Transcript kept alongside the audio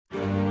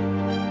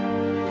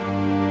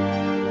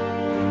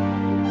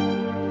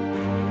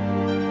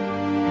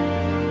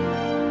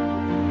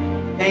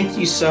Thank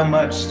you so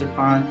much,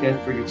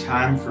 Stepanka, for your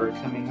time for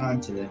coming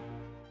on today.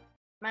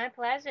 My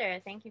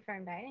pleasure. Thank you for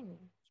inviting me.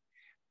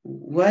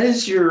 What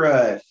is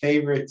your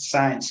favorite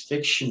science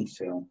fiction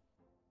film?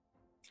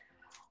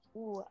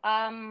 Ooh,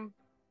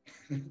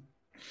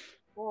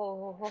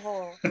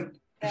 whoa,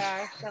 there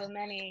are so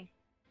many.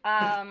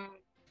 Um,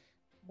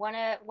 one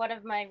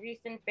of my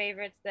recent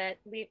favorites that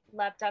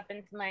leapt up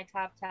into my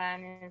top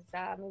 10 is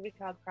a movie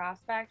called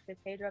Prospect with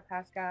Pedro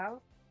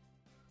Pascal.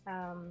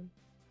 Um,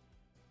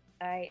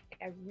 I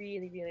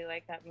really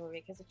like that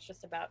movie because it's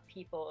just about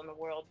people and the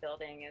world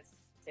building is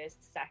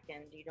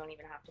second. You don't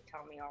even have to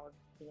tell me all of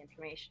the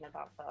information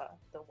about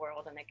the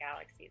world and the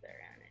galaxy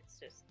they're in.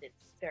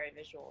 It's very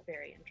visual,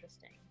 very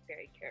interesting,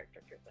 very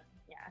character driven.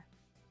 Yeah.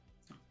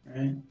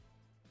 Right.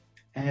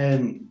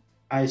 And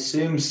I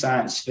assume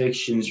science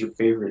fiction is your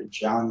favorite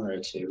genre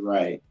too,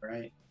 right?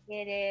 Right.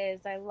 It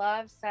is. I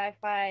love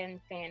sci-fi and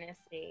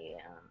fantasy.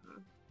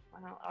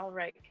 I'll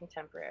write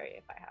contemporary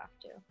if I have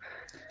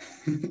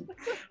to.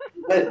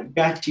 What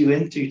got you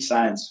into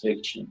science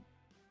fiction?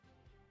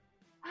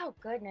 Oh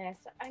goodness.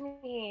 I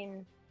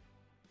mean,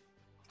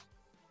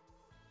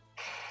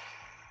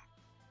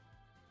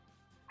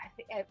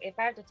 if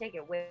I have to take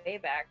it way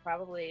back,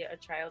 probably a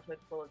childhood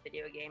full of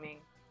video gaming.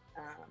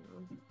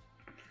 Um,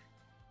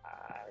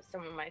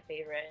 some of my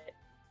favorite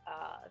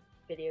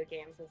video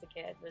games as a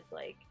kid was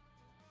like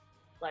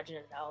Legend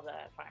of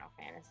Zelda, Final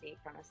Fantasy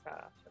kind of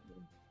stuff,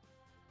 and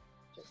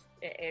just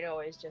it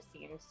always just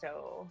seems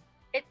so.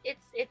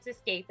 It's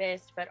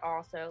escapist, but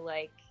also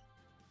like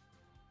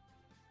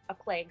a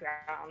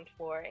playground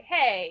for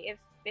hey,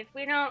 if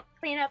we don't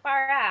clean up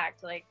our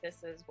act, like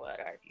this is what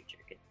our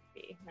future could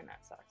be, and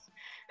that sucks.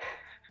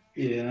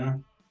 Yeah.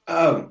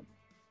 Um,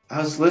 I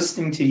was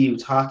listening to you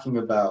talking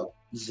about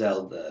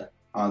Zelda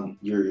on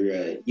your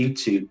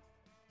YouTube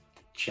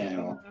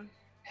channel. Mhm.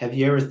 Have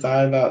you ever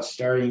thought about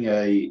starting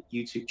a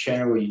YouTube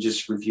channel where you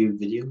just review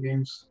video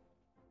games?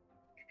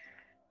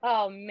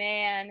 Oh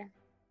man,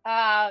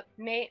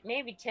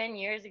 maybe 10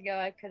 years ago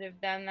I could have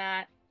done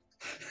that.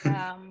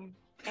 Um,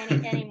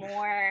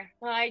 anymore,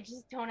 well, I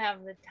just don't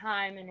have the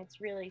time, and it's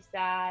really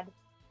sad.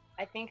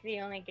 I think the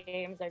only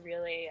games I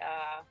really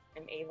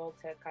am able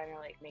to kind of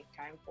like make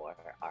time for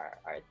are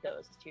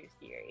those two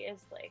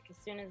series. Like as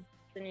soon as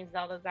the new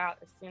Zelda's out,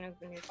 as soon as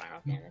the new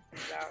Final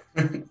Fantasy's out,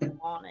 I'm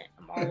on it.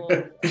 I'm all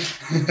over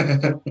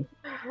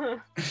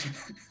it.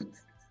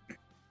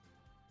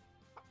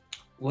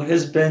 What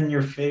has been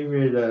your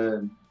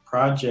favorite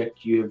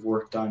project you have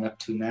worked on up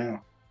to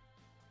now?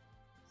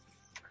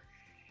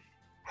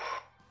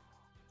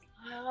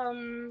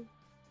 um,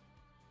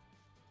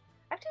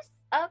 I've just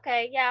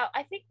okay, yeah.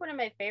 I think one of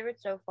my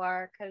favorites so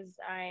far because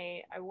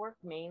I work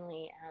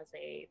mainly as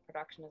a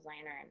production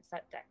designer and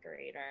set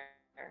decorator.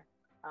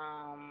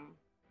 Um,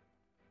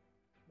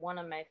 one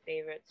of my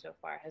favorites so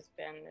far has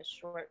been this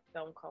short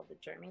film called The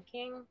German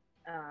King.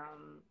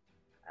 Um,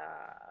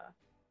 uh,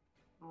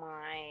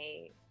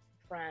 my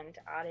friend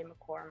Ade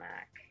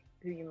McCormack,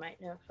 who you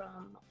might know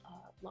from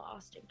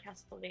Lost in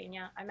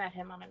Castlevania, I met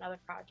him on another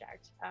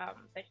project,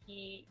 but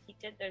he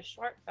did this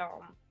short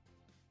film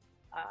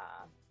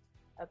uh,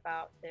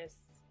 about this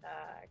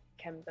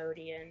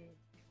Cambodian,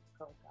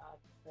 oh god,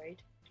 right,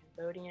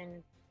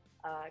 Cambodian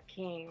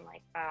king,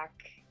 like back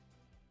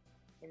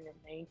in the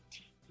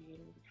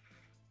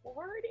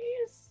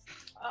 1940s.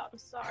 Oh, I'm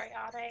sorry,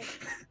 Ade.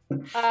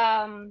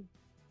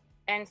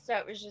 And so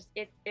it was just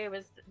it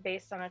was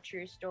based on a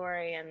true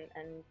story,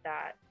 and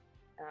that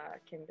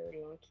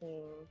Cambodian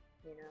king,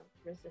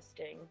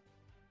 resisting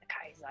the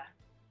Kaiser,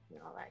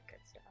 all that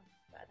good stuff.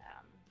 But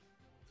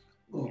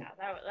Oh, yeah,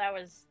 that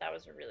was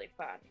a really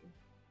fun,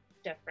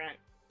 different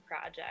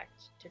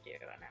project to do,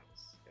 and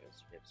it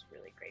was a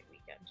really great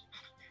weekend.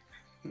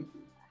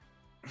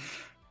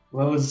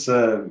 what was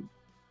uh,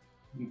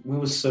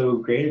 what was so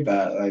great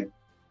about it? Like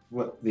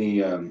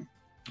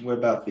what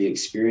about the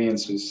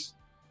experience was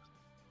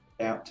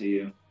out to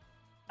you?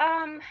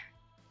 Um,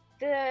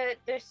 the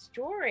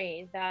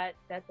story that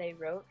they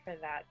wrote for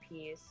that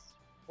piece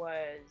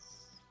was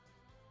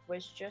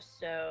just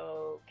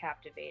so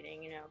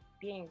captivating.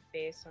 Being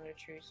based on a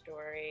true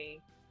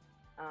story,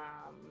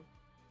 um,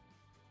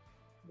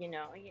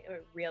 a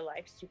real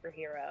life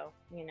superhero.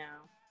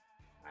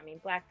 I mean,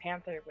 Black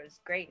Panther was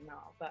great and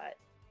all, but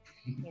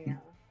you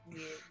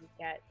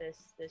get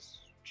this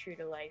true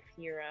to life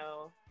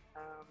hero,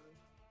 um,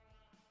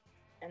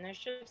 and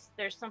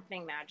there's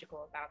something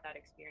magical about that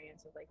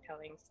experience of like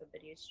telling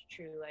somebody's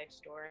true life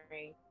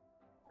story.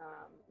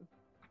 Um,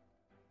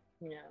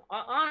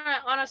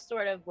 on a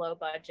sort of low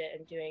budget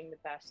and doing the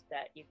best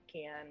that you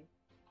can,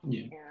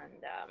 Yeah.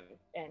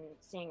 and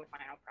seeing the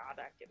final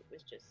product, it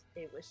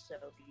was so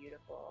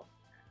beautiful.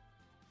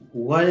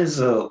 What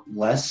is a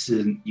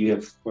lesson you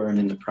have learned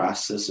in the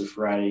process of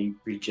writing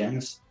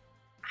Regenesis?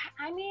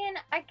 I mean,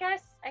 I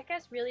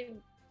guess really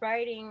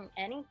writing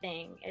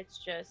anything, it's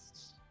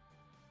just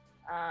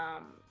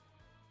um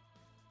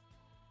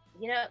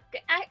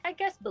I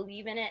guess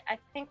believe in it. I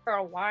think for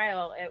a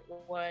while it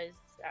was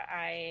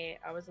I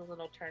was a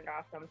little turned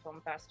off from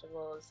film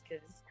festivals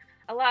because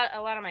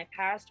a lot of my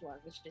past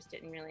ones just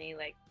didn't really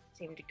like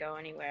seem to go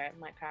anywhere.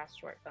 My past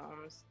short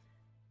films,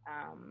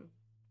 um,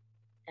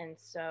 and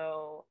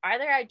so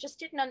either I just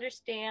didn't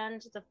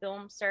understand the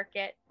film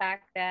circuit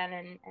back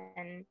then,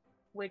 and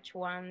which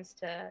ones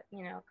to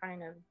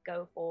kind of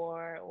go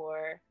for,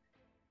 or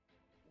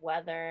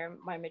whether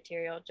my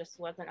material just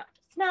wasn't up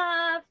to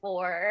snuff,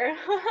 or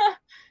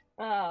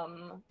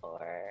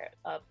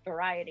a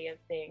variety of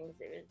things.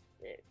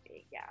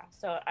 Yeah.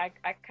 So I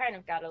kind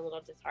of got a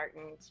little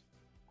disheartened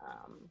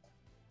um,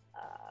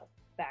 uh,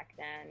 back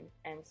then,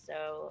 and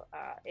so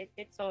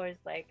it's always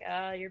like,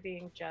 you're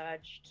being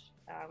judged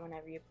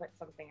whenever you put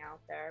something out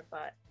there,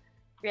 but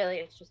really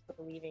it's just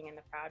believing in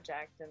the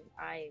project, and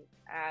I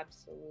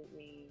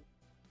absolutely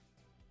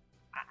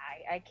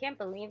I can't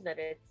believe that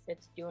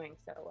it's doing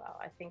so well.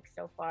 I think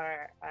so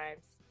far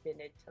I've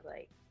submitted to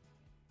like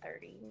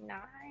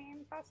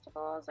 39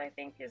 festivals, I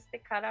think is the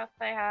cutoff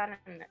I had,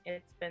 and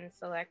it's been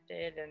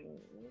selected, and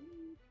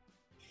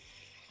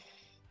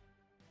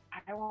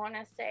I want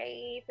to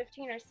say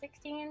 15 or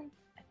 16.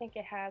 I think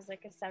it has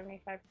like a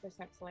 75%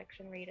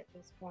 selection rate at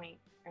this point,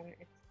 and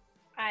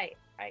I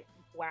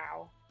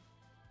wow,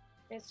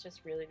 it's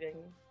just really been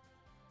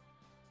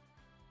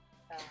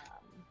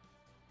um,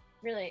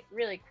 really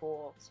really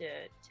cool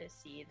to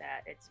see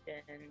that it's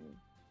been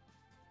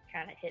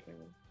kind of hitting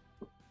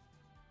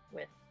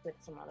with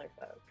some other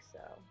folks. So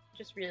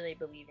just really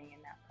believing in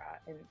that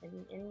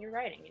in your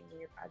writing and in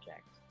your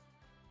project.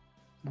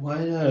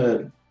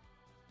 What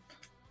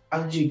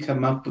how did you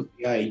come up with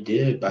the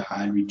idea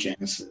behind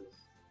Regenesis?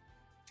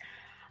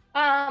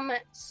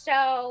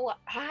 So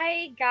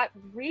I got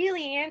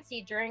really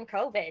antsy during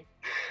COVID.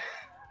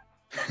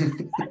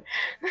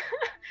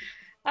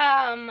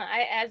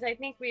 As I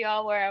think we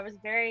all were, I was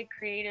very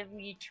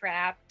creatively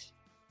trapped.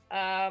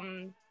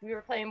 We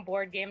were playing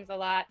board games a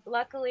lot.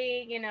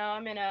 Luckily,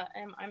 I'm in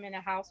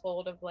a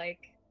household of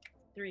like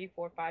 3,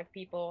 4, 5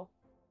 people.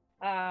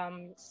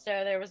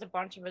 So there was a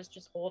bunch of us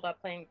just holed up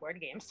playing board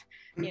games,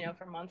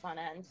 for months on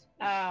end.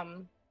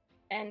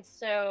 And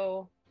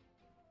so,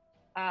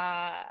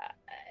 uh,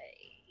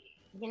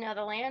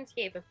 the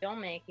landscape of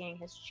filmmaking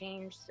has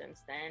changed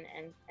since then,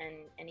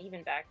 and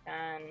even back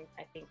then,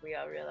 I think we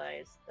all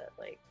realized that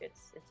like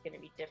it's going to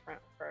be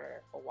different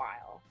for a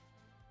while.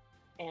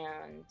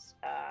 And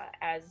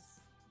as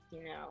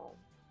you know,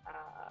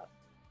 uh,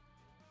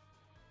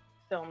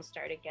 films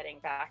started getting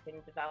back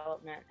in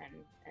development and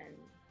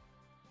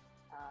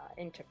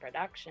into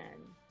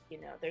production,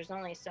 there's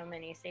only so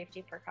many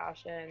safety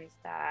precautions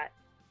that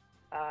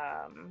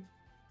um,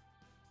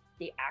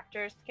 the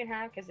actors can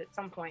have, because at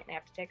some point they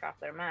have to take off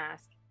their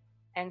mask.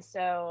 And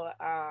so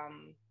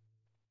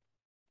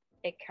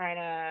it kind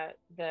of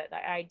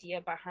the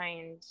idea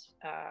behind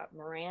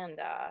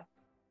Miranda,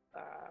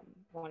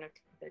 one of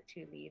the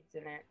two leads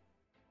in it,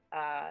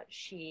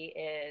 she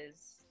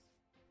is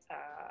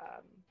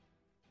um,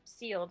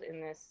 sealed in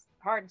this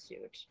hard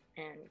suit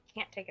and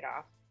can't take it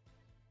off,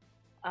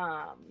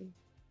 um,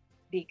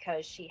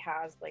 because she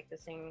has like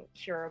this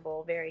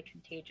incurable, very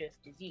contagious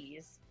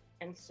disease.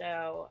 And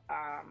so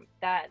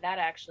that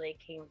actually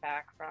came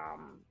back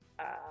from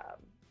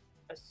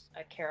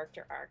a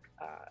character arc,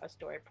 a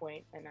story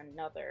point in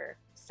another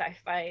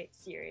sci-fi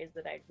series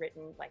that I'd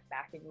written like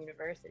back in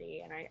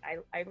university, and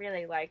I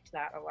really liked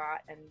that a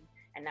lot,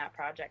 and that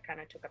project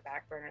kind of took a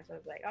back burner. So I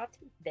was like, I'll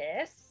take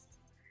this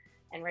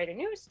and write a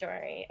news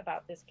story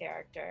about this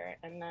character.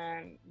 And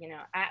then,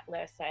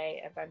 Atlas,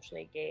 I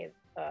eventually gave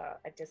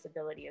a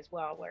disability as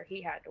well, where he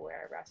had to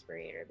wear a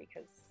respirator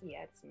because he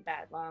had some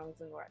bad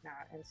lungs and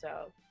whatnot. And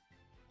so,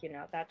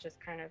 that just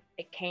kind of,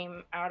 it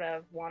came out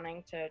of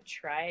wanting to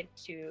try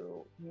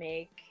to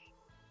make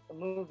a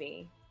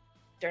movie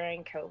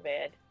during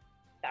COVID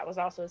that was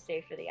also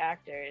safe for the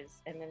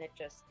actors. And then it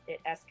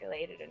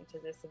escalated into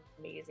this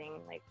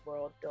amazing like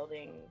world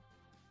building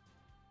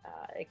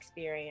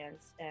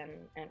experience,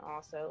 and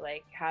also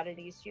like, how do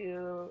these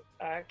two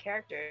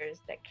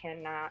characters that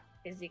cannot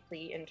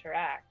physically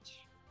interact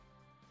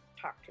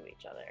talk to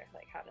each other?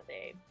 Like, how do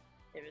they?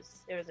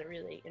 It was a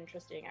really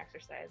interesting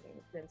exercise,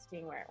 and then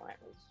seeing where it went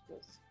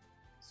was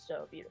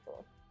so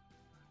beautiful.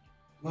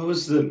 What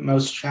was the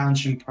most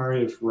challenging part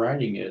of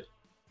writing it?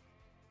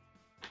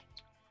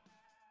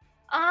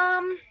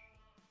 Um,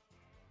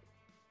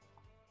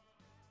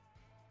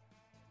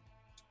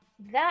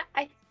 that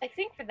I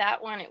think for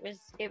that one, it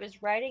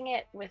was writing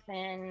it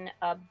within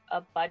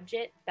a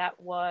budget that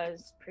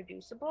was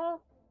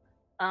producible,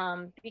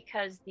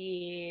 because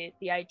the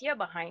idea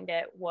behind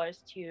it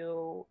was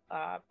to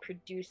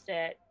produce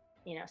it,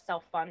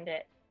 self-fund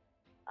it,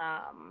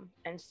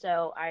 and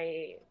so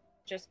I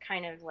just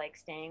kind of like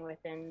staying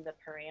within the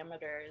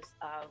parameters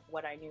of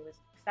what I knew was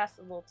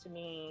accessible to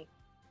me.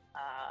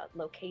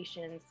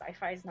 Locations,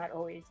 sci-fi is not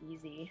always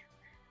easy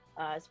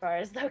as far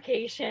as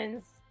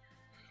locations.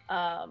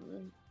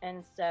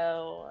 And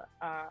so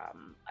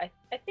I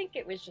think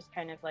it was just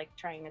kind of like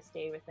trying to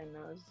stay within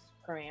those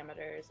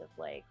parameters of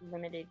like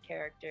limited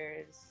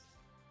characters,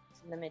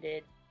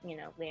 limited,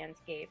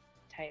 landscape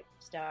type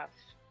stuff.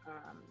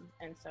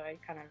 And so I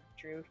kind of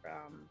drew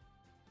from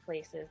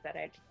places that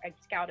I'd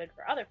scouted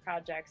for other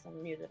projects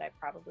and knew that I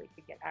probably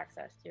could get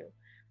access to.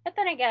 But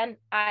then again,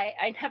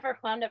 I never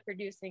wound up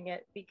producing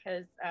it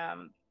because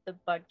the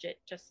budget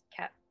just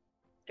kept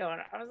going.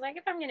 I was like,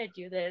 if I'm gonna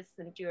do this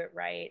and do it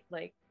right,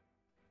 like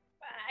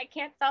I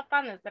can't self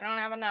fund this. I don't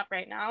have enough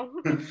right now.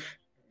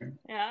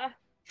 Yeah.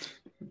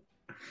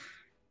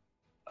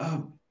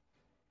 Um,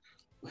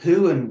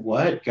 who and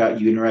what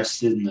got you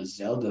interested in the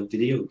Zelda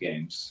video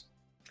games?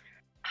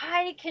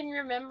 I can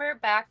remember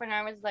back when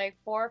I was like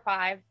 4 or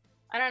 5.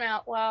 I don't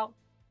know. Well,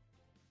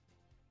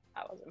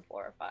 I wasn't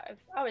 4 or 5.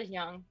 I was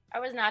young. I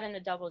was not in the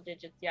double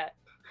digits yet.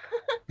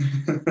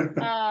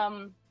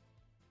 um,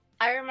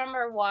 I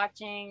remember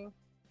watching,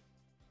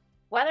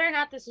 whether or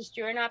not this is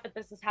true or not, but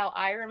this is how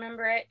I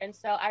remember it. And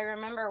so I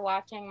remember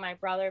watching my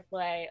brother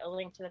play A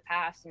Link to the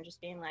Past and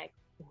just being like,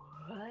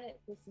 what?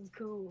 This is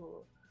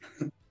cool.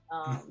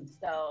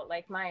 So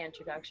like my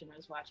introduction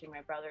was watching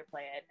my brother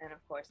play it. And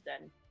of course,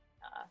 then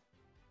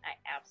I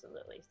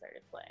absolutely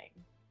started playing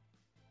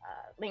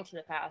Link to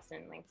the Past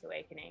and Link's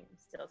Awakening.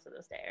 Still to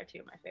this day are two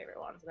of my favorite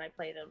ones. And I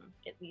play them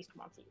at least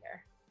once a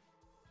year.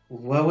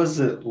 What was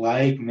it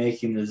like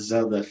making the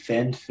Zelda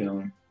fan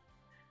film?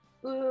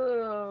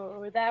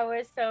 Ooh, that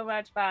was so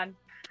much fun.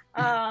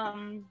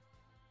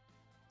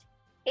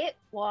 It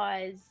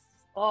was,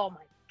 oh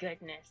my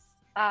goodness.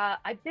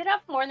 I bit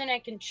off more than I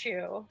can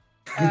chew.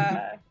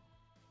 Uh,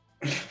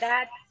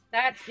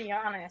 that's the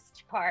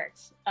honest part.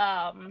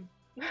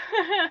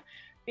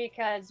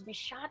 Because we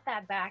shot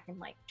that back in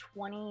like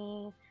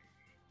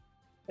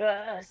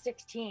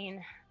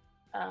 2016.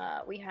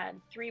 We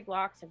had 3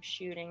 blocks of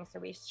shooting, so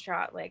we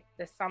shot like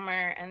the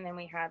summer, and then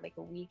we had like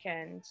a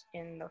weekend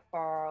in the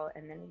fall,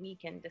 and then a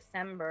week in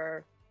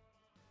December.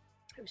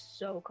 It was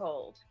so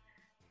cold.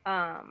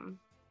 Um,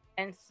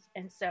 and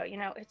so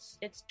it's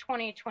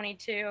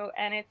 2022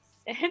 and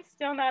it's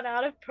still not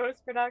out of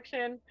post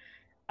production.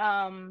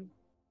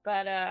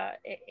 But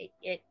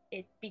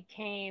it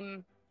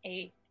became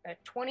a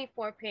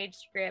 24-page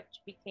script,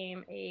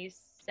 became a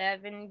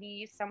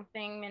 70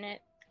 something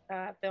minute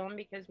film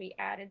because we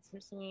added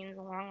some scenes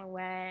along the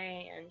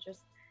way, and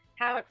just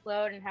how it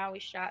flowed and how we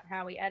shot,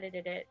 how we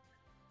edited it.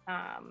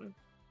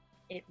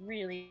 It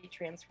really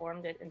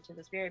transformed it into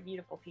this very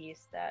beautiful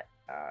piece that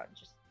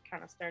just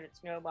kind of started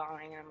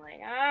snowballing. And I'm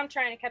like, I'm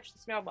trying to catch the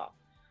snowball.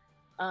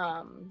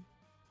 And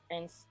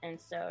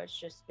so it's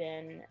just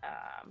been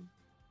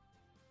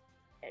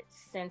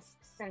since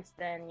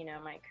then,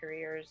 my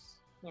career's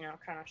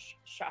kind of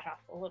shot off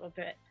a little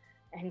bit,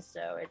 and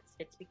so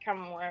it's become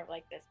more of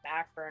like this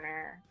back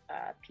burner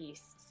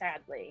piece,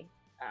 sadly,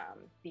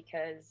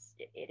 because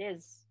it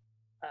is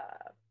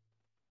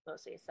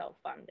mostly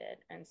self-funded,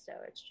 and so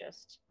it's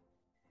just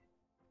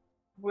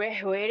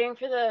we're waiting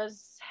for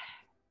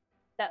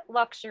that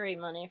luxury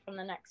money from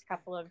the next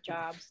couple of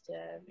jobs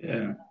to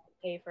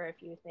pay for a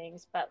few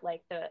things. But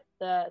like the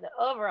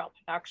overall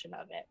production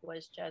of it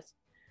was just,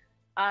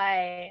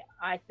 I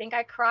think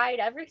I cried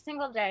every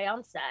single day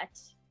on set,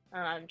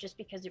 just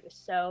because it was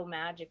so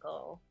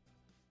magical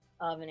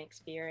of an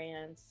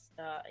experience.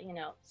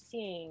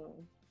 Seeing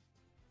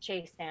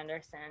Chase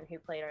Anderson, who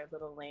played our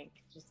little Link,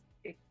 just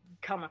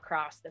come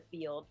across the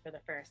field for the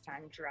first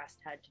time dressed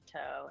head to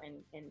toe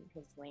in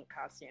his Link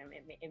costume,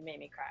 it made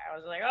me cry. I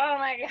was like, oh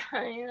my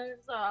god,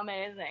 it's so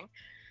amazing.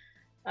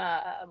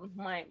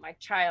 My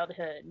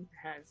childhood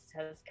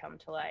has come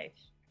to life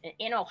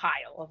in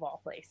Ohio, of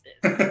all places.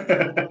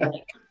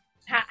 Like,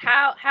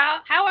 how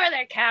are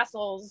there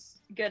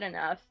castles good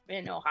enough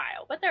in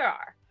Ohio? But there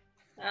are.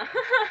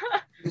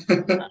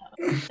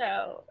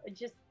 So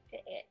just,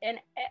 and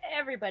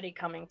everybody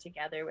coming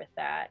together with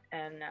that.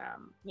 And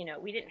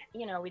we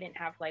didn't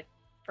have, like,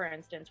 for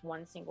instance,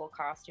 one single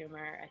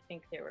costumer. I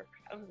think there were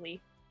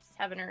probably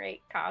 7 or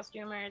 8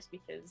 costumers,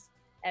 because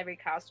every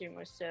costume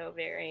was so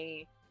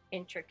very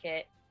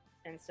intricate.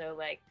 And so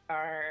like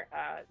our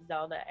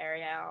Zelda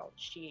Ariel,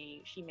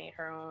 she made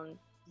her own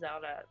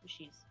Zelda.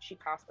 She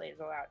cosplays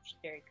a lot. She's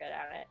very good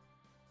at it.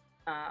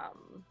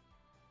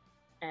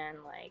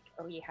 And like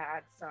we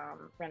had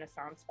some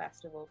Renaissance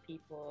Festival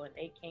people, and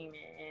they came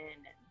in,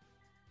 and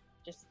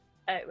just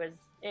it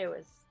was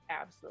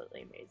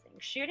absolutely amazing.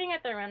 Shooting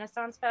at the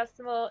Renaissance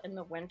Festival in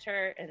the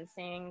winter and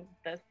seeing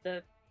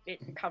the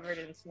it covered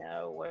in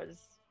snow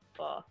was,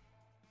 I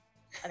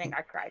think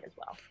I cried as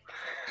well.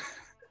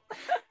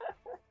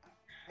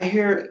 I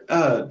hear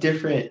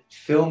different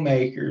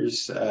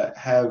filmmakers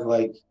have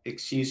like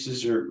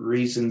excuses or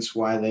reasons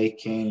why they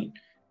can't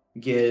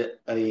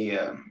get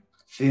a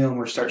film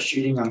or start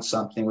shooting on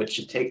something, which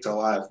it takes a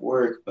lot of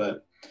work.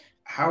 But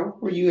how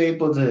were you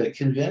able to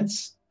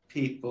convince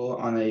people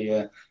on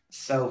a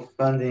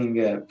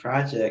self-funding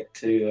project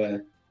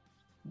to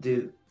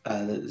do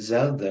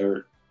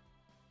Zelda?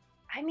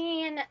 I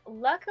mean,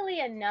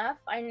 luckily enough,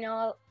 I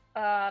know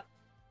I've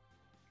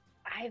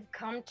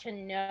come to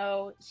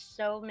know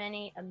so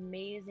many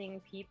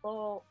amazing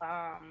people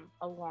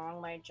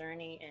along my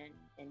journey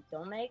in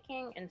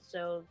filmmaking, and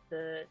so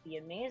the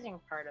amazing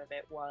part of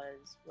it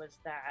was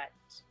that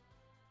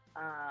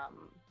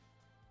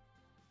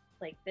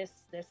like this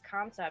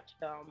concept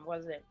film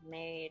wasn't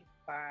made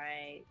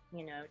by,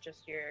 you know,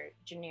 just your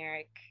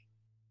generic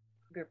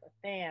group of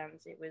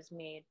fans. It was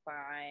made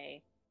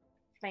by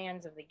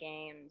fans of the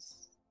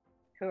games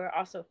who are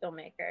also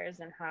filmmakers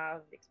and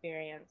have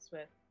experience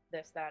with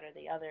this, that, or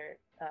the other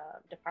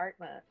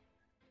department.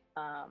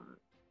 Um,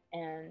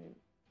 and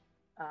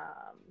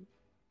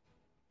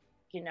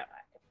you know,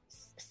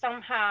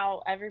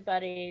 somehow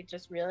everybody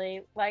just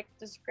really liked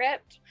the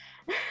script.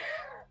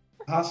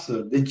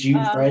 Awesome. Did you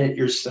write it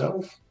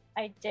yourself?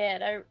 I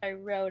did. I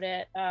wrote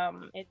it.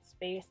 It's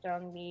based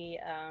on the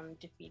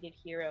defeated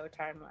hero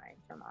timeline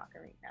from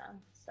Ocarina,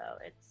 so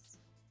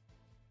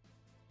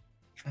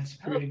That's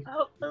pretty.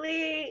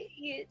 hopefully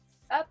it's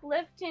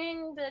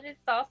uplifting, but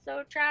it's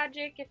also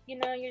tragic if you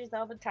know your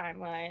Zelda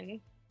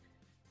timeline.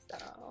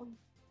 So.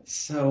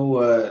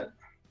 So,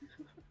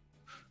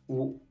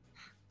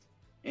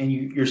 and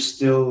you're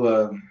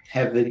still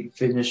haven't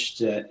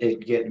finished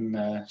it getting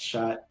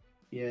shot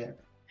yet?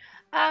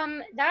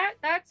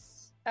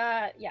 That's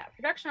yeah,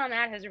 production on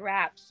that has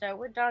wrapped, so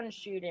we're done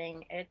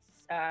shooting.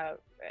 It's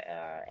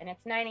and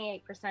it's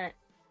 98%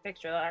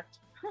 picture locked.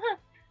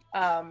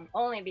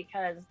 Only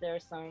because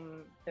there's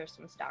some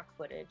stock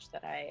footage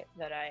that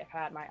I've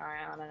had my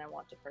eye on, and I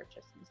want to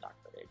purchase some stock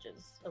footage.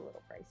 Is a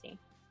little pricey.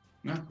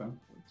 Okay.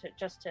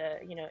 To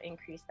you know,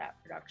 increase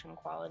that production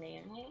quality,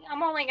 and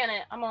I'm only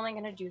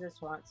gonna do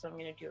this once, so I'm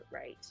gonna do it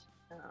right.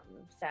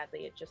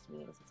 Sadly, it just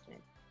means it's gonna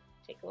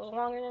take a little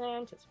longer than I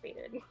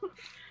anticipated.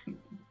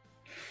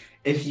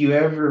 If you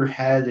ever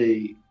had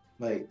a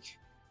like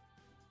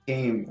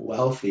game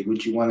wealthy,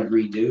 would you want to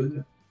redo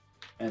it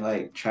and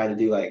like try to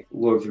do like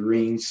Lord of the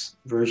Rings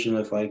version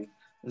of like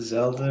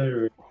Zelda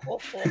or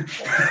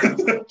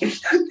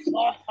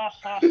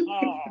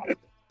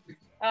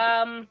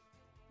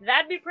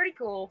That'd be pretty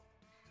cool.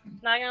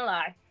 Not gonna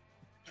lie.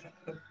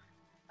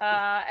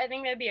 I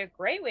think that'd be a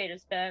great way to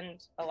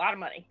spend a lot of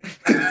money.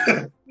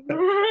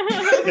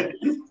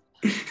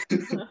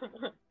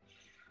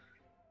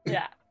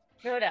 Yeah,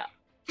 no doubt.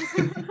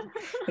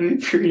 That'd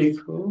be pretty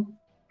cool.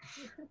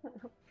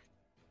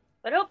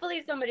 But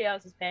hopefully somebody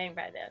else is paying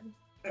by then.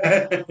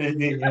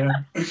 Yeah.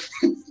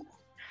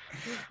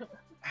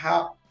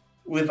 How,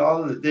 with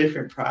all the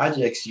different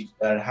projects you've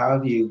done, how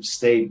have you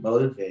stayed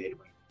motivated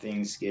when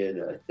things get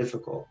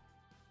difficult?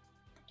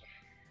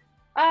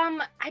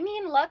 I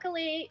mean,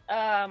 luckily,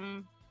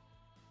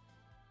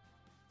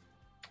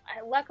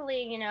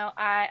 you know,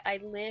 I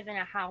live in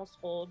a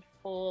household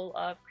full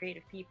of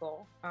creative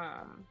people.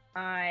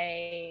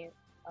 I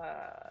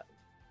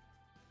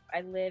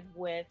live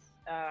with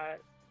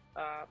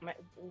my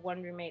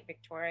one roommate,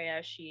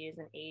 Victoria. She is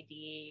an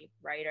AD,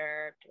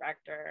 writer,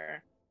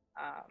 director,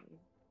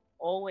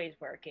 always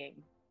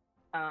working.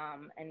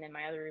 And then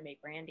my other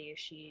roommate, Brandy,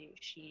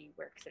 she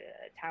works at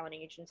a talent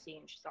agency,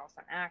 and she's also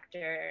an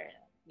actor.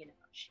 You know,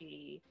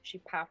 she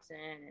pops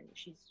in, and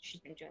she's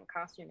been doing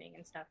costuming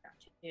and stuff now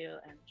too,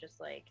 and just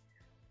like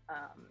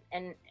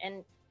and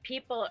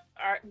people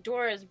our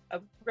door is a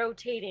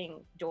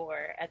rotating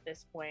door at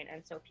this point,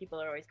 and so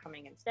people are always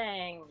coming and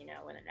staying, you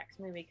know, when the next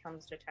movie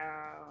comes to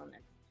town.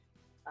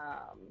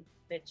 And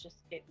it's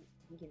just you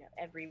know,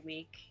 every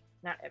week,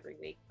 not every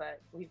week,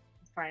 but we've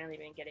finally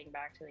been getting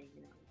back to the,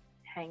 you know,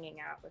 hanging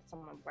out with some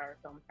of our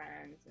film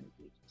friends, and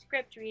we do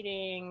script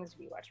readings,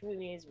 we watch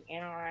movies, we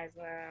analyze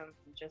them,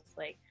 and just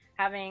like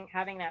having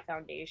that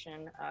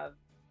foundation of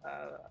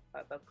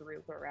a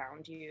group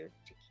around you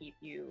to keep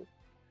you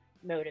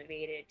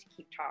motivated to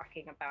keep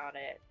talking about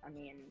it. I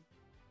mean,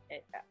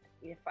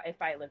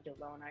 if I lived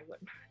alone, I would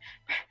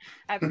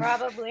I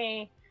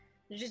probably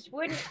just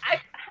wouldn't. I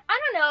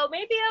don't know,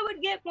 maybe I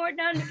would get more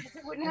done because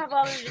I wouldn't have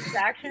all the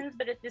distractions,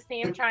 but at the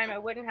same time I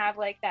wouldn't have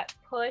like that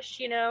push,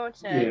 you know,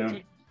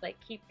 to like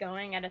keep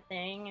going at a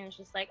thing. And it's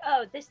just like,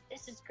 oh, this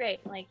is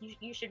great, like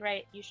you should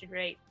write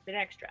the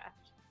next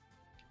draft.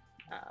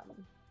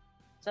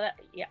 So that,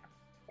 yeah,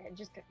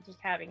 just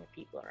having the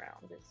people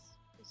around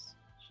is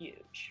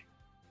huge.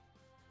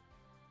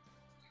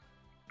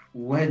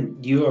 When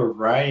you are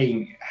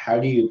writing, how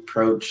do you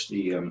approach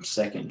the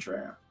second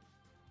draft?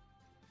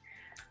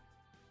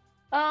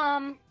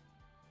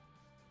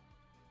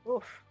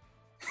 Oof.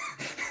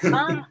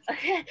 I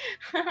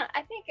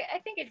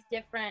think it's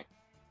different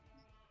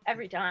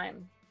every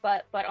time,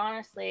 but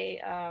honestly,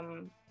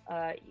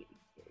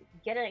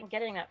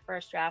 getting that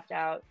first draft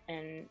out,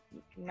 and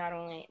not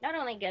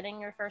only getting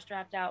your first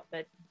draft out,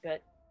 but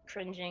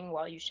cringing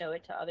while you show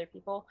it to other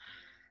people.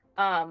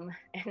 And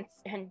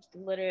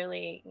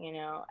literally, you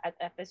know,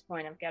 at this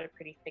point I've got a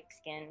pretty thick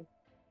skin,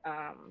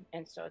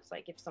 and so it's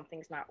like, if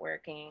something's not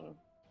working,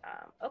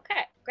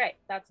 okay, great,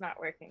 that's not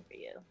working for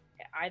you.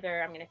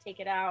 Either I'm going to take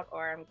it out,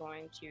 or I'm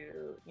going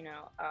to, you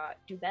know,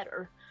 do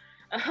better.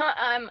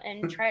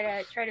 And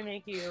try to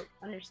make you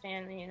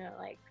understand, you know,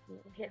 like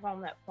hit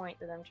home that point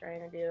that I'm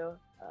trying to do.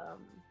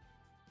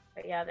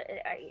 But yeah,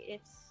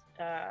 it's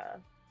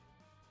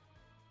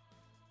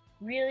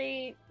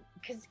really,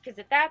 because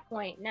at that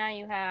point now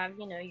you have,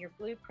 you know, your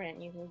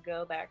blueprint. You can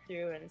go back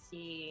through and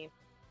see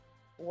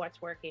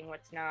what's working,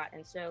 what's not.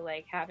 And so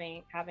like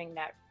having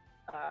that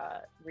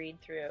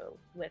read through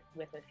with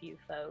a few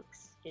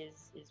folks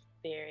is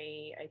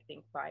very, I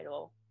think,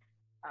 vital,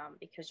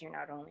 because you're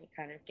not only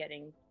kind of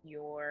getting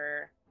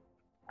your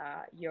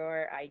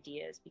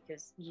ideas,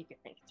 because you can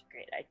think it's a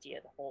great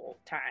idea the whole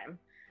time,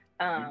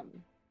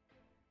 um,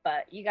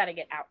 but you got to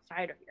get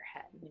outside of your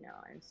head,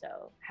 and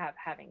so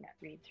having that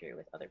read through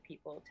with other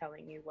people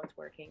telling you what's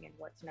working and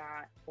what's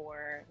not,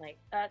 or like,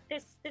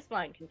 this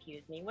line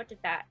confused me, what did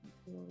that,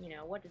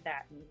 what did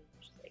that mean?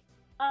 Just like,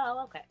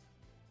 oh, okay.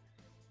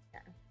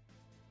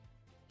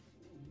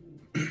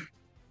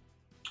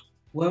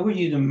 What were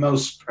you the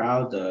most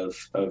proud of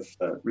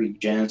Reed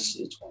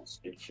Genesis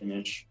once it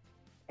finished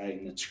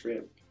writing the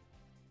script?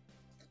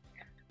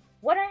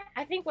 What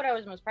I think what I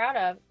was most proud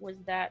of was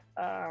that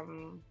I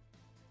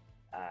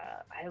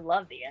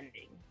love the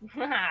ending.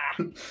 Not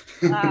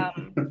that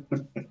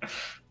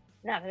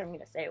I'm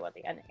gonna say what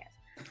the ending is.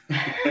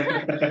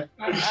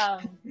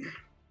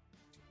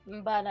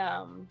 but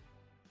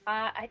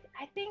I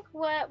think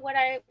what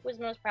I was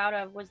most proud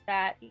of was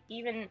that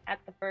even at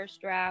the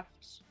first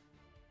draft,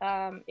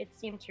 it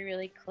seemed to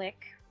really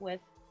click with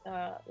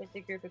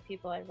the group of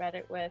people I read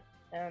it with,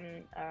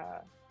 and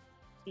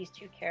these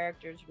two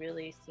characters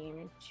really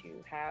seem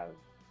to have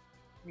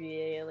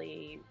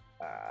really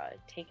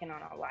taken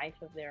on a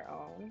life of their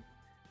own,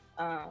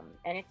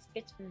 and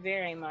it's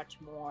very much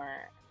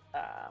more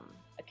a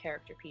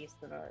character piece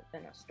than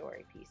a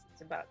story piece.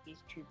 It's about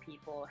these two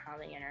people, how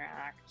they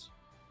interact.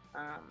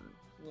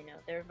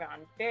 They're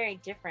on very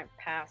different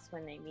paths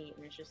when they meet,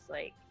 and it's just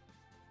like,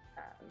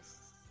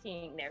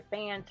 seeing their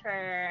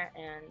banter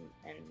and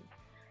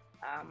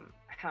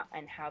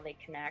how they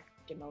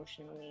connect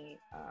emotionally,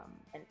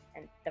 and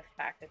the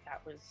fact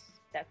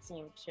that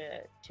seemed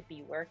to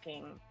be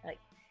working. Like,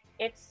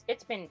 it's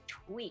been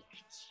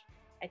tweaked.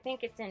 I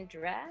think it's in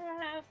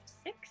draft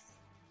 6,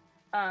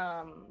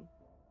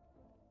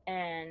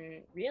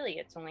 and really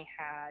it's only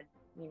had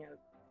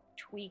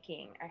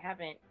tweaking. I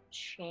haven't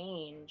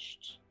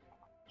changed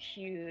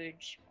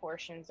huge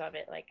portions of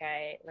it like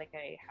I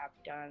have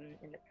done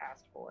in the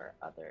past for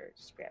other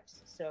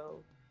scripts.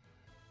 So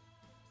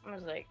I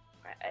was like,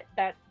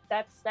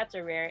 that's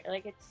a rare,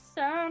 like, it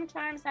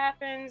sometimes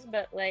happens,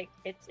 but like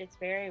it's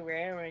very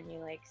rare when you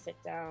like sit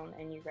down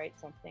and you write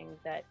something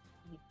that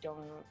you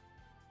don't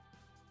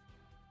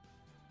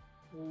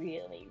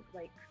really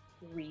like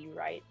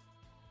rewrite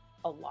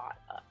a lot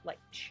of, like,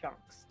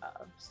 chunks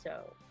of.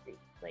 So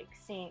like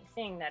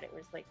seeing that it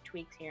was like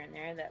tweaks here and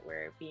there that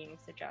were being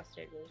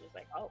suggested was just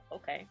like, oh,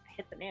 okay,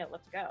 hit the nail,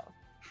 let's go.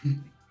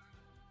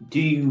 Do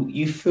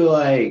you feel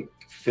like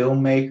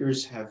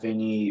filmmakers have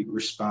any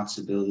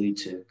responsibility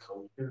to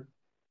culture?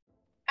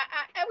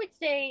 I would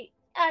say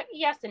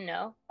yes and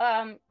no,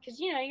 because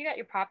you got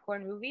your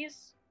popcorn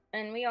movies,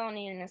 and we all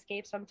need an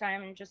escape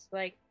sometime, and just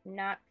like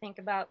not think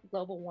about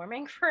global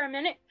warming for a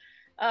minute.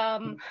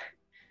 um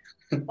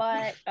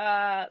but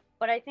I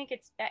think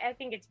it's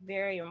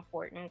very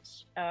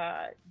important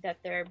that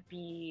there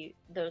be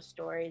those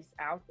stories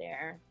out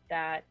there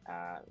that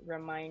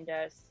remind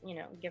us,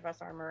 give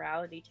us our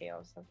morality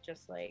tales of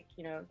just like,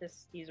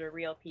 these are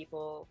real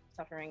people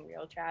suffering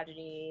real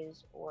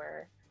tragedies,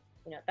 or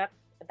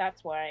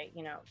that's why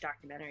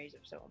documentaries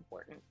are so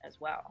important as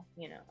well.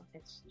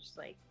 It's just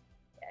like,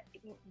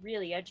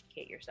 really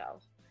educate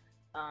yourself.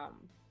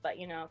 But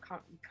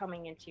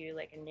coming into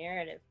like a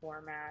narrative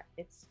format,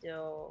 it's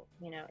still,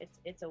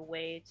 it's a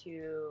way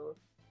to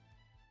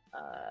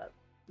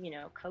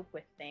cope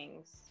with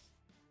things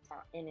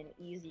in an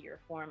easier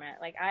format.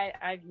 Like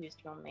I've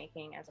used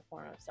filmmaking as a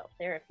form of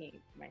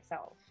self-therapy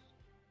myself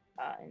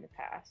in the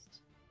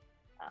past.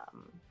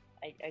 um,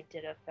 I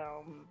did a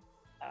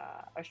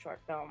short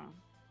film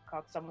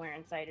called Somewhere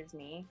Inside Is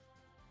Me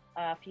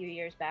a few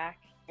years back,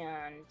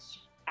 and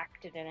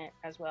acted in it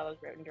as well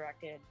as wrote and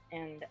directed.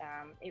 And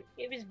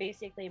it was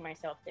basically my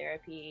self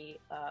therapy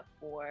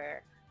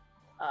for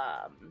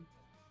um,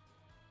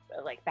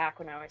 like back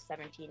when I was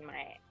 17.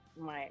 My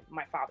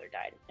father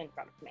died in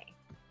front of me.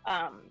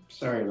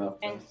 Sorry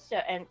about that.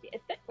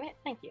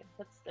 Thank you.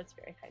 That's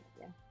very kind of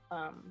you.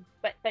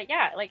 But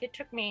yeah, like it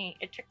took me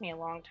a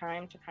long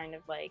time to kind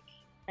of like,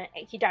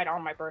 he died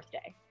on my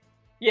birthday,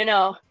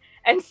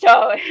 and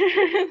so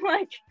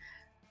like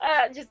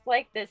just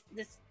like this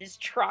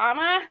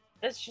trauma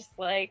that's just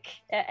like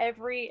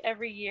every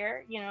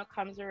year,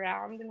 comes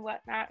around and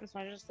whatnot. And so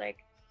I'm just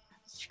like,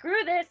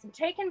 screw this, I'm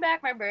taking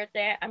back my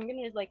birthday, I'm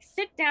gonna like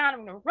sit down,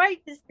 I'm gonna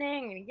write this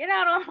thing, I'm gonna get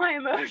out all my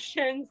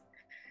emotions.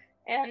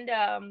 And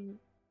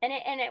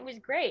it was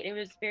great. It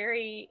was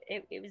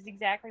it was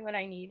exactly what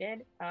I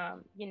needed,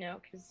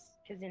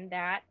 because in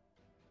that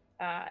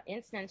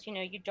instance,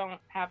 you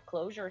don't have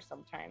closure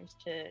sometimes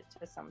to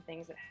some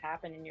things that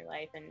happen in your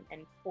life,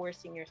 and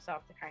forcing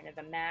yourself to kind of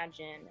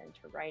imagine and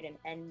to write an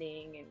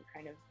ending, and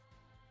kind of,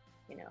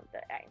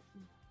 that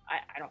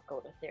I don't go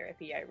to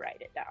therapy, I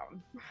write it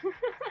down.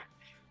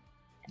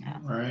 Yeah.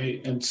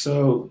 Right. And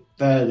so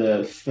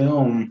that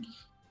film,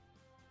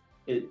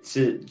 it's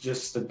it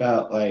just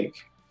about like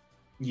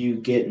you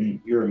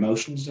getting your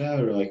emotions out,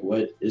 or like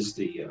what is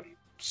the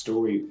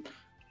story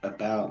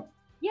about?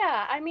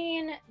 Yeah, I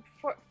mean,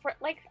 for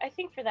like, I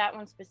think for that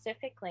one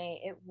specifically,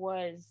 it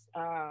was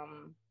a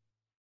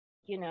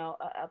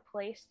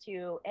place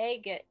to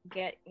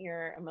get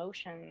your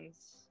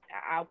emotions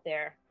out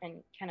there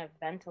and kind of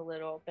vent a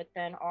little, but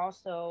then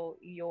also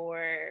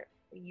you're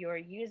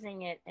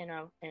using it in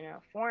a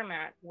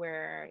format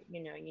where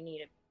you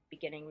need a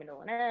beginning,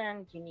 middle, and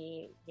end. You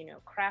need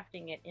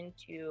crafting it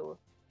into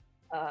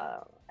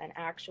an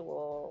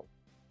actual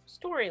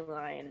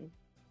storyline.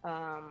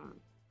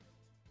 Um,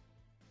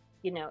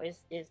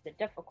 is the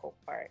difficult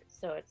part.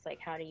 So it's like,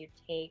 how do you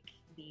take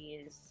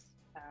these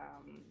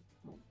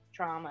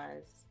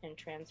traumas and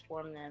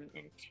transform them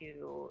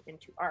into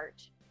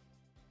art?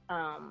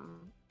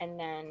 And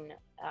then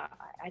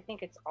I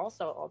think it's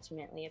also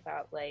ultimately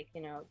about, like,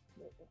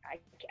 I,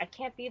 I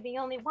can't be the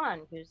only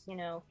one who's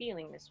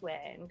feeling this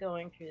way and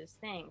going through this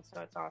thing. So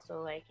it's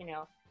also like,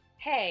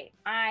 hey,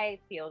 I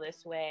feel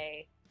this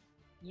way,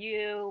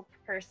 you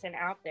person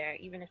out there,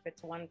 even if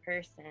it's one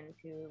person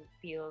who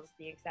feels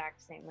the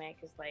exact same way,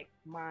 because like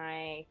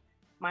my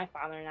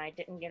father and I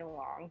didn't get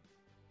along,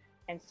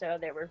 and so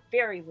there were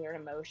very weird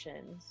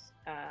emotions,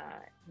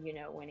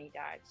 when he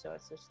died. So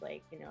it's just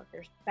like,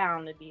 there's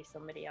bound to be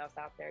somebody else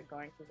out there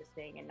going through this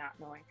thing and not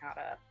knowing how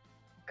to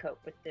cope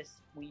with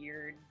this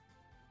weird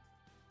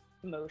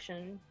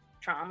emotion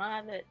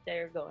trauma that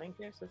they're going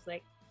through. So it's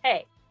like,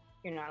 hey,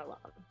 you're not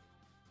alone,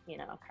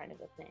 kind of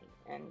a thing.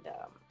 And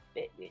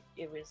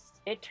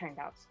it turned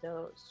out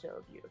so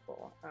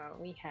beautiful.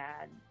 We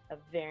had a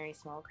very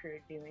small crew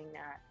doing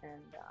that,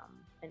 and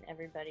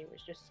everybody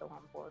was just so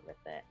on board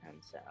with it,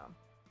 and so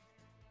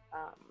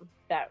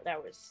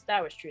that was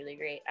truly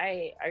great.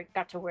 I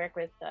got to work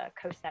with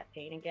Cosette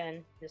Payne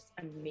again, this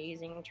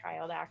amazing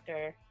child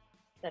actor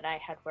that I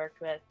had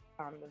worked with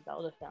on the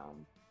Zelda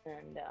film,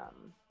 and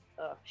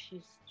oh,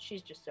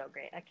 she's just so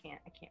great. I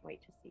can't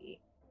wait to see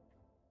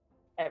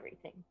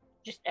everything,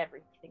 just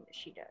everything that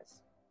she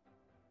does.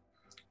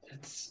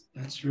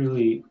 That's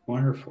really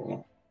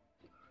wonderful.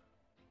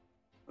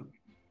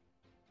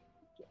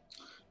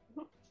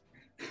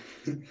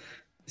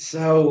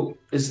 So,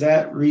 is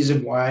that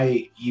reason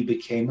why you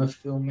became a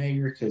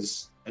filmmaker?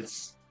 Because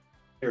it's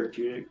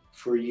therapeutic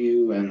for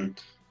you, and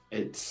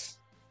it's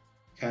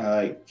kind of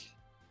like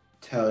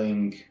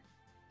telling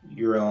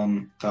your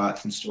own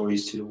thoughts and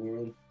stories to the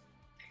world.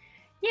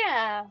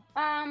 Yeah.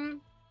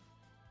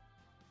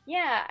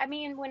 Yeah, I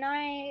mean, when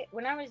I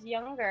was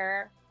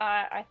younger,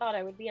 I thought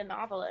I would be a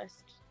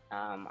novelist.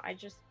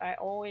 I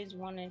always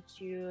wanted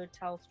to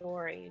tell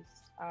stories,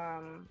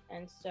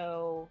 and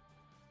so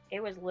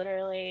it was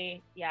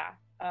literally, yeah.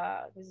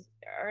 Because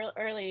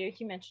earlier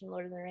you mentioned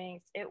Lord of the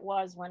Rings. It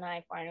was when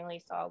I finally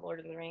saw Lord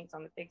of the Rings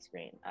on the big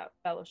screen,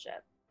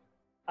 Fellowship.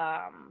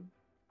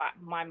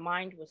 My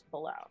mind was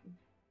blown.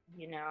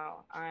 When I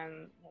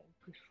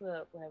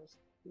was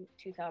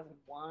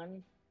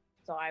 2001,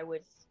 so I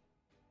was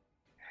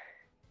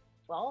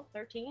 12,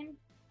 13,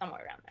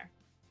 somewhere around there.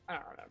 I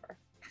don't remember.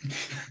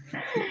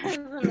 It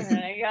was a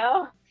minute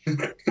ago.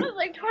 It was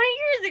like 20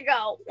 years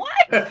ago.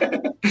 What?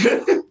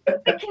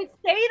 I can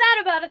say that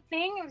about a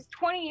thing. It was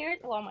 20 years.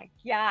 Oh my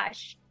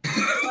gosh.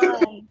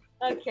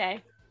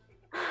 Okay.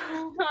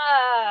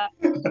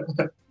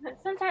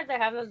 Sometimes I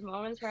have those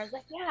moments where I was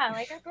like, yeah,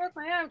 like I broke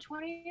my arm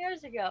 20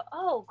 years ago.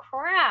 Oh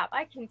crap.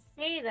 I can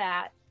say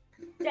that.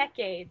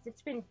 Decades.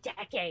 It's been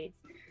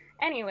decades.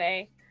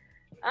 Anyway.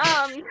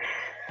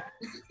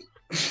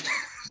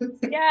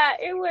 Yeah,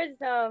 it was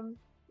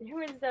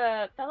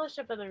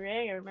Fellowship of the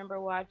Ring. I remember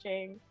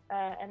watching,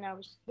 and I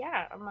was,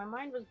 yeah, my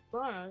mind was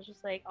blown. I was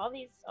just like, all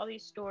these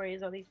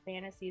stories, all these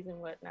fantasies and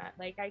whatnot.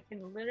 Like, I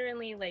can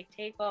literally like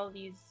take all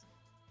these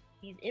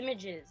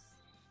images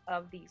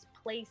of these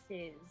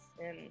places,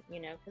 and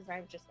because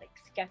I'm just like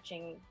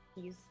sketching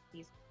these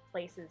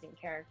places and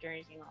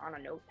characters, on a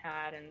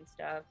notepad and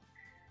stuff,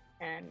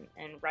 and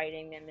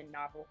writing them in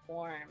novel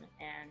form,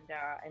 and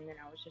then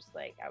I was just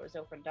like, I was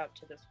opened up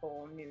to this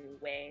whole new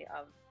way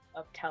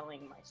of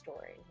telling my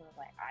stories, and I was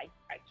like,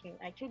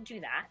 I can do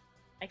that.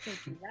 I can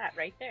do that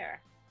right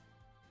there.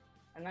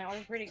 And that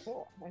was pretty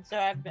cool. And so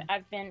I've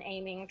been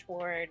aiming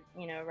toward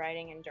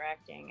writing and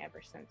directing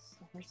ever since.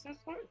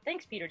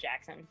 Thanks, Peter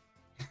Jackson,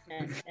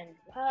 and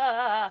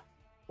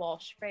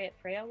Walsh,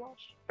 Freya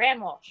Walsh, Fran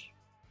Walsh,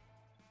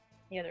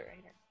 the other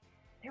writer.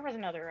 There was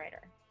another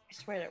writer. I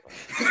swear there was.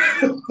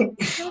 I'm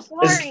so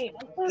sorry.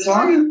 I'm so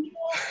sorry.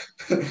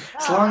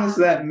 As long as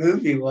that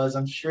movie was,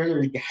 I'm sure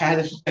there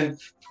had been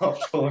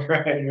multiple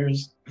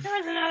writers. There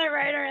was another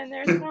writer in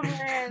there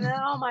somewhere, and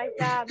oh my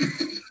god.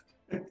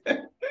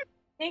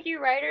 Thank you,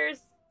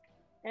 writers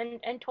and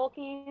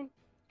Tolkien,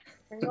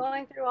 for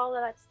going through all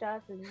of that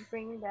stuff and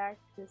bringing back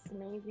this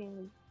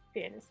amazing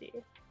fantasy.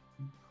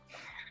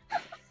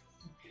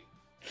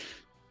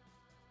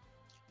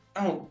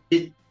 Oh,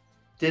 did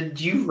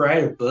you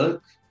write a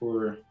book,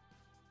 or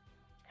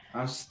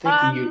I was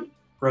thinking you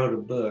wrote a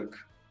book.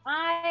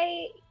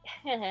 I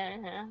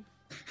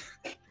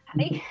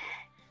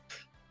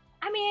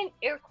mean,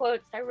 air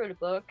quotes, I wrote a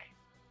book.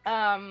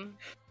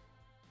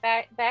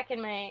 Back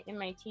in my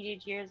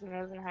teenage years when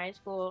I was in high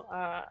school,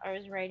 I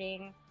was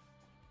writing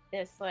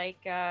this like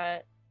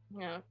you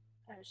know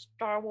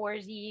Star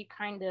Warsy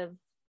kind of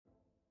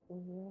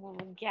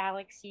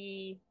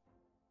galaxy.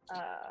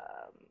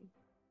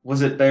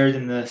 Was it better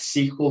than the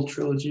sequel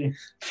trilogy?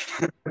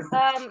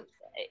 Um,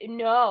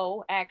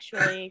 no,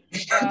 actually,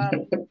 if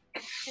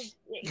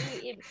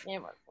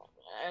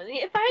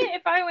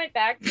I went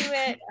back to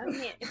it, I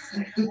mean, if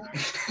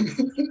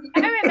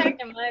I went back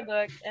to my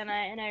book and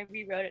I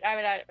rewrote it, I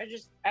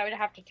would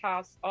have to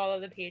toss all of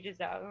the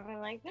pages out. And I'm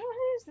like, no,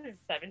 this is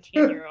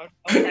 17-year-old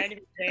trying to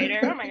be Vader.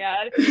 Oh my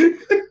god.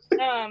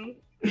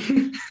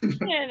 She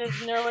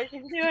doesn't know what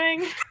she's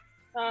doing.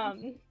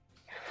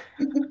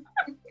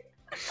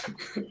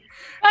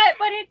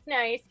 But it's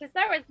nice because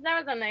that was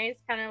a nice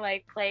kind of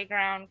like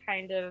playground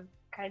kind of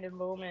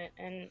moment,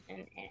 and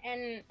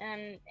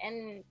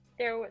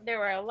there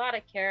were a lot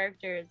of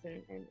characters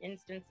and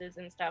instances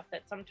and stuff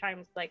that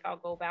sometimes like I'll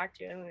go back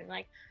to and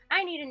like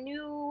I need a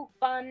new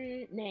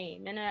fun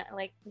name, and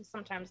like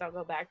sometimes I'll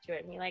go back to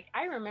it and be like,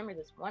 I remember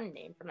this one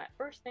name from that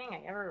first thing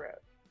I ever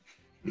wrote.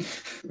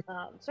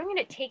 So I'm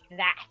gonna take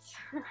that.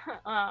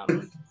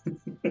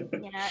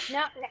 Yeah,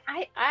 no,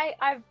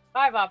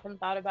 I've often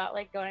thought about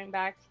like going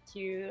back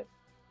to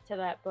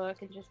that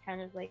book and just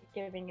kind of like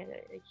giving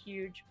it a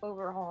huge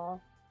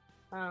overhaul.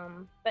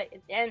 But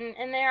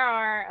there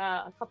are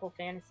a couple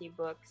fantasy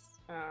books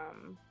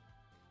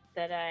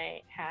that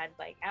I had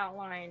like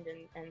outlined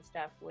and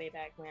stuff way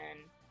back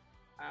when.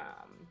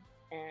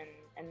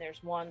 And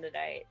there's one that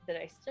I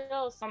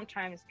still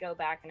sometimes go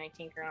back and I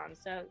tinker on.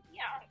 So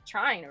yeah, I'm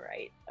trying to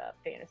write a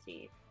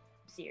fantasy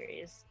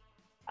series.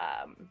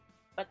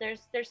 But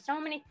there's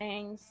so many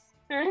things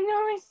and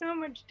only so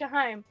much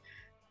time.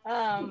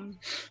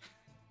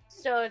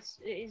 So it's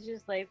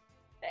just like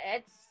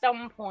at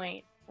some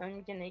point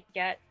I'm gonna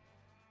get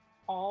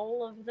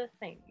all of the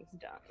things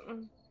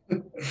done.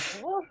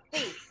 We'll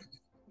see.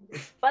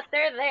 But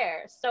they're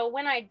there. So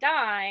when I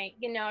die,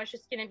 it's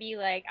just gonna be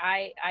like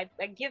I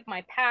give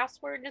my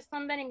password to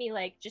somebody and be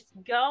like, just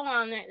go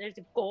on there. There's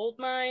a gold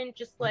mine.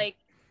 Just like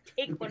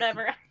take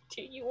whatever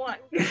you want.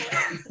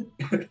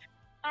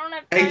 I don't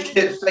have time. I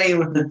get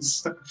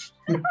famous. I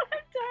don't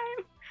have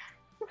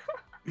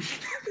time.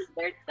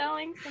 Start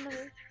selling some of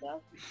this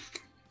stuff.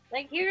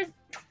 Like, here's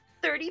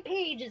 30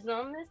 pages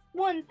on this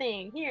one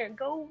thing. Here,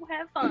 go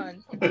have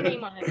fun. Put your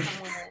name on it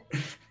somewhere.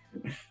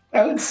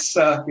 That would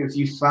suck if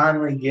you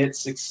finally get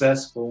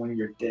successful when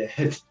you're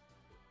dead.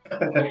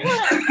 I mean,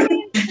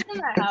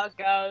 isn't that how it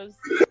goes?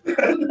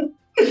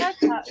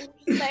 That's how it's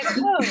just like,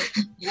 oh,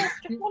 yes,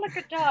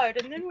 Japonica died,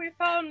 and then we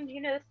found,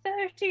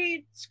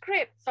 30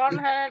 scripts on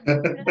her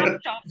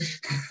laptop.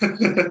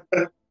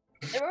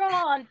 They were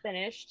all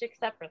unfinished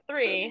except for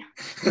 3.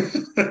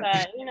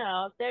 But,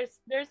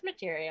 there's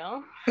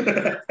material.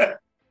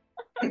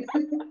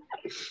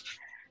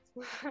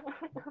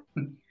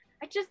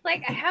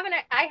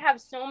 I have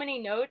so many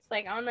notes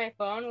like on my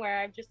phone where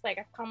I've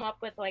come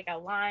up with like a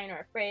line or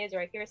a phrase,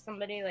 or I hear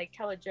somebody like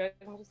tell a joke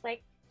and I'm just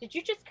like, did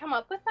you just come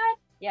up with that?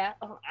 Yeah.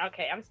 Oh,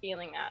 okay, I'm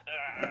stealing that.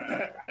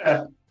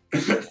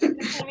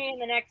 Put me in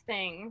the next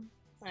thing.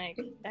 Like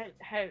I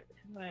have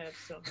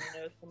so many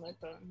notes on my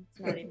phone. It's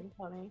not even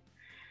funny.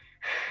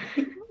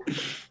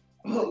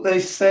 Well, they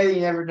say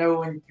you never know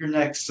when your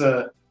next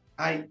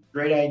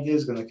great idea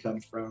is going to come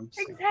from.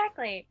 So.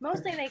 Exactly.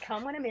 Mostly they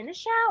come when I'm in the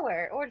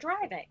shower or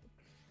driving.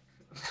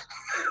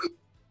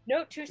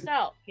 Note to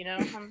self,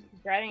 I'm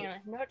driving a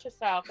note to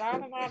self, blah,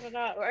 blah, blah,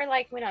 blah. Or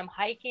like when I'm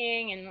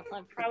hiking and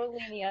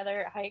probably the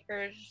other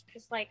hikers,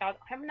 because like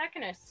I'm not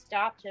gonna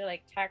stop to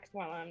like text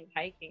while I'm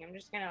hiking. I'm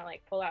just gonna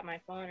like pull out my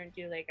phone and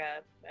do like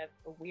a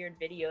weird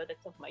video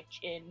that's of my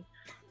chin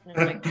and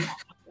like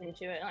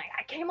into it. And, like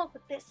I came up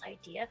with this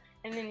idea,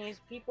 and then these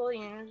people,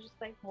 just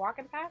like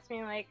walking past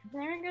me, like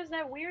there goes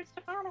that weird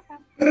Stefanica.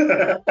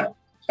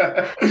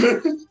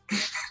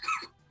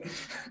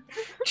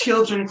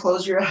 Children,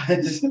 close your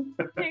eyes. Oh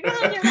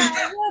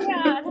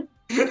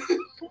God.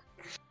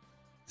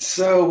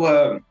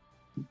 So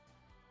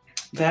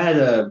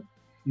that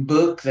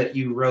book that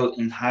you wrote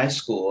in high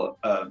school,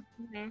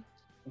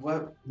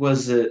 what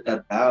was it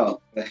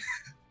about?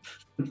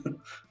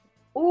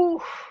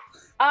 Ooh.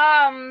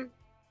 Or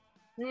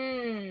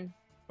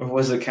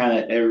was it kind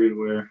of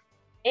everywhere?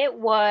 It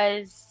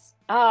was.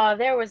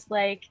 There was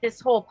like this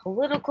whole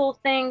political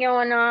thing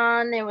going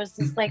on. There was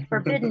this like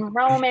forbidden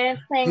romance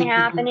thing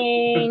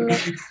happening.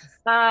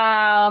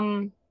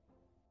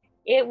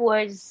 It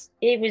was.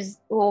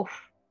 Oof.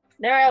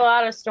 There are a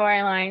lot of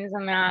storylines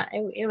in that.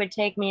 It would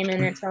take me a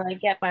minute to like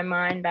get my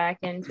mind back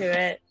into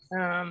it.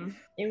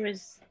 It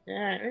was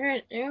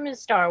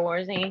Star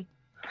Warsy.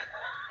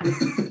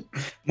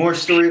 More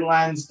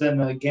storylines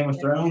than Game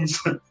of Thrones?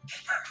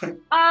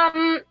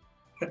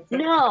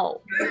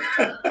 No.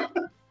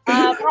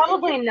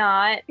 Probably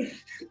not.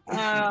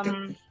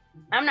 I'm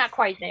not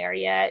quite there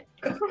yet.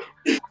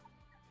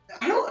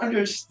 I don't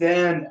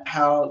understand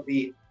how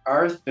the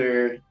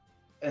Arthur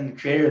and the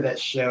creator of that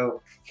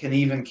show can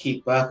even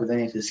keep up with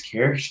any of his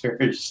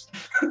characters.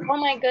 Oh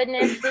my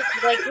goodness!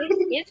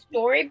 His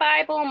story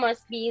Bible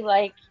must be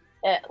like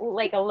a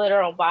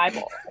literal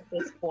Bible at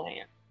this point.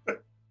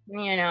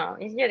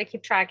 he's got to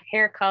keep track of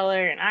hair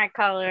color and eye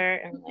color,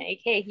 and like,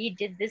 hey, he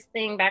did this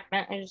thing back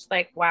then. And it's just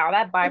like, wow,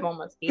 that Bible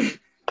must be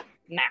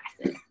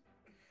massive.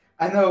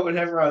 I know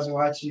whenever I was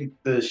watching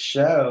the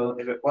show,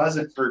 if it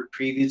wasn't for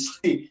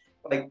previously,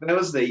 like that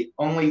was the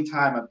only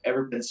time I've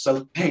ever been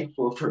so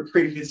thankful for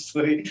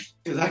previously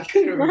because I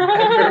couldn't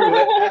remember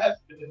what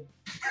happened.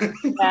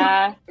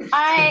 Yeah,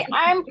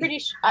 I'm pretty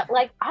sure.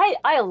 Like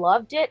I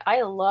loved it.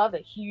 I love a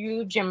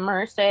huge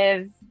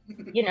immersive,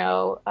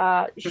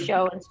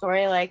 show and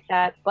story like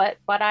that. But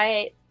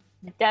I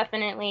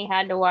definitely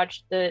had to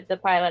watch the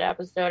pilot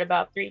episode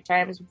about 3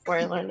 times before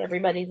I learned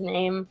everybody's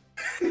name.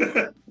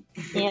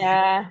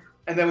 Yeah.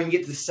 And then when you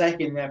get to the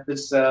second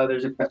episode,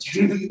 there's a bunch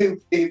of new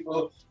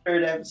people.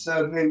 Third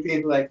episode, new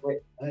people. Like,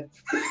 wait, what?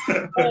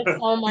 There's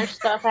so much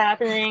stuff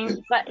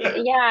happening, but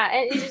yeah,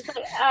 it's just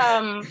like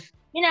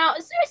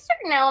there's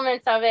certain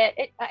elements of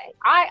it.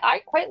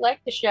 I quite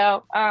liked the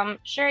show.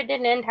 Sure, it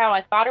didn't end how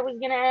I thought it was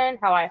gonna end,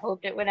 how I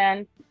hoped it would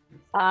end.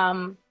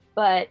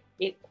 But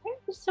it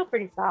was still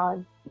pretty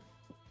solid.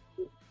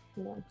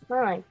 Yeah,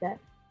 I like that.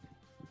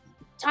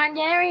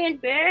 Targaryen,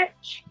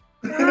 bitch.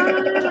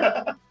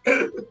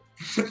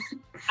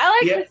 I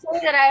like to say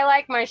that I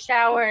like my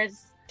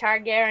showers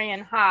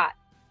Targaryen hot.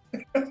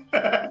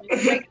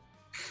 Like,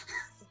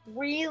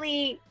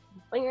 really,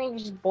 like, you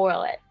just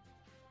boil it.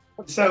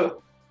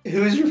 So,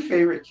 who's your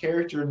favorite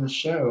character in the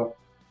show?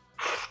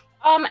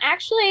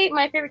 Actually,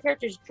 my favorite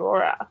character is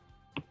Jorah.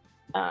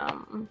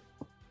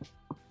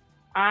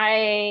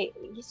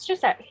 He's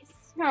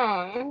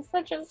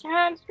such a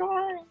sad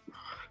story.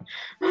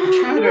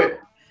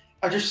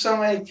 There's so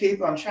many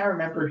people. I'm trying to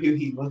remember who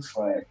he looks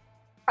like.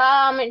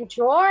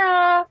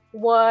 Jorah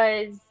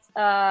was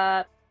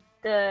the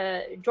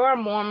Jorah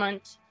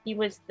Mormont. He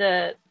was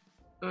the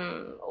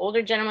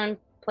older gentleman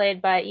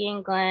played by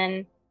Ian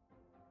Glenn.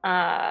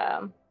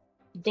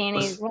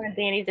 Dany's one of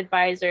Dany's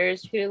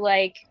advisors, who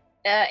like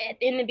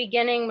in the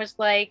beginning was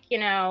like,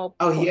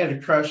 Oh, he had a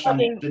crush on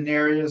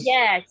Daenerys.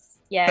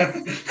 Yes,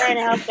 trying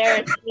to help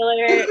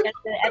Daenerys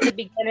at the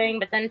beginning,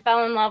 but then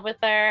fell in love with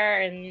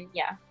her, and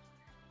yeah,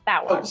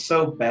 that one. Oh,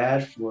 so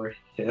bad for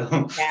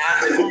him.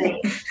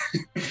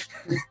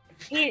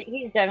 Yeah,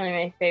 he's definitely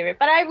my favorite,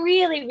 but I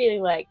really, really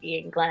like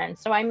Ian Glenn,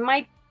 so I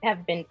might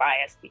have been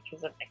biased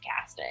because of the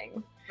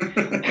casting.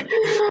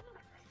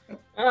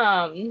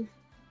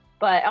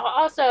 But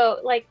also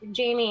like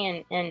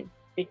Jaime and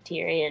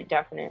Tyrion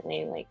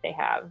definitely, like they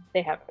have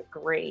a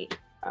great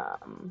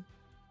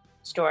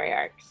story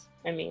arcs.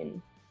 I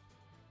mean,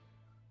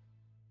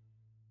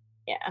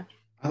 yeah.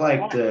 I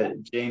liked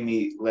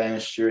Jaime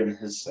Lannister and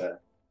his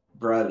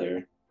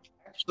brother.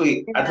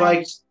 Actually,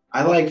 Yeah.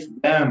 I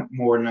liked them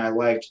more than I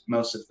liked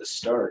most of the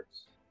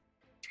Starks.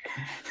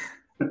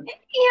 Yeah.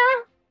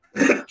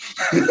 I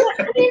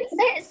mean,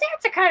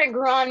 Sansa kind of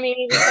grew on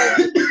me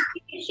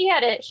because she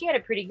had a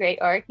pretty great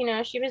arc.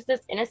 She was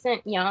this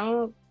innocent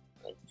young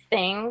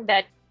thing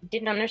that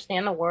didn't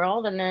understand the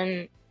world, and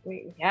then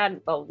we had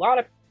a lot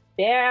of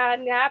bad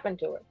happen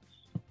to her.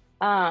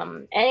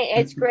 And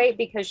it's great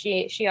because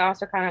she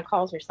also kind of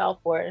calls herself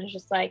for it. It's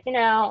just like,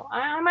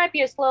 I might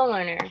be a slow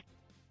learner,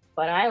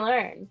 but I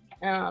learn.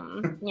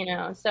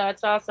 So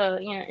it's also,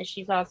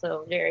 she's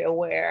also very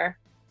aware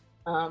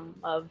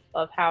of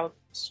how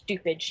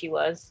stupid she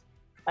was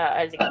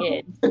as a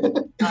kid.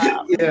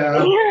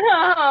 Yeah.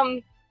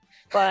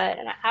 But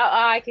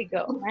I could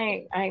go.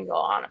 I can go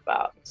on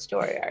about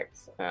story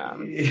arcs.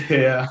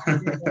 Yeah.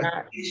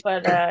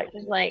 But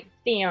just like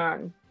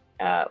Theon,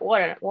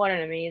 what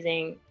an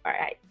amazing.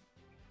 I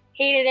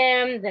hated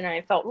him. Then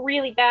I felt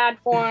really bad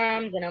for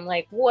him. Then I'm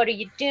like, what are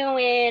you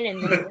doing?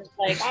 And then it was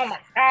like, oh my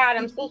god,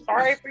 I'm so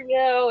sorry for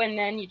you. And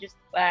then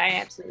I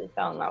absolutely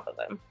fell in love with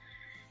him.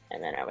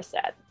 And then I was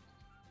sad.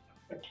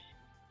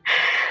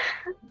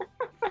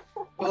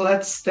 Well,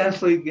 that's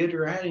definitely good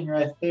writing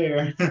right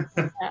there.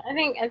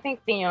 I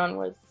think Theon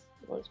was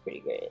pretty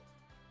great.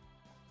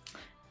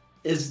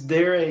 Is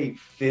there a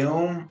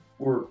film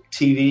or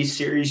TV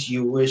series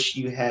you wish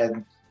you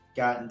had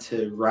gotten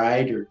to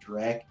write or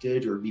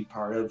directed or be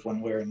part of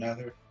one way or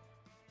another?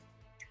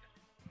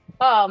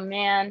 Oh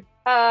man.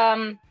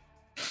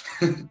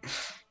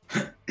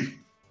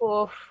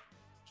 Oof.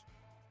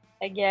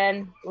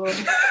 Again.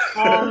 Oof.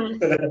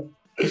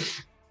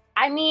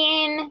 I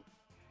mean,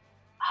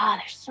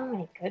 there's so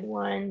many good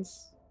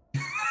ones.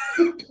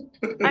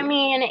 I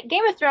mean,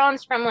 Game of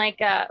Thrones from like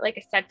a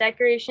set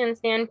decoration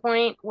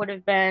standpoint would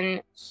have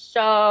been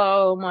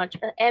so much.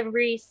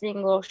 Every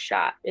single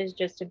shot is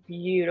just a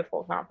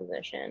beautiful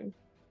composition.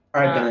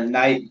 I've been a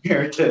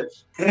nightmare to.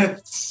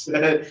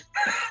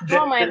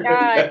 Oh my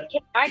god,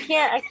 I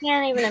can't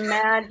even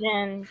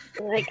imagine.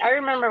 Like, I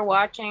remember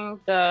watching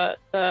the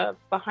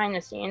behind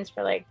the scenes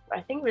for like,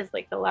 I think it was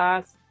like the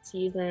last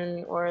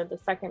season or the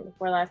second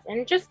before last,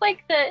 and just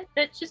like the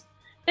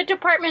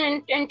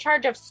department in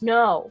charge of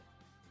snow.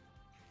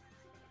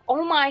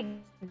 Oh my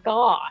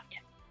god.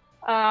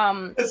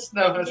 The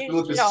snow has to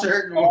look a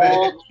certain way.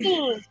 way.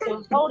 Team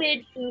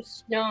devoted to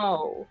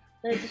snow.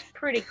 That is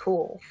pretty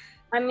cool.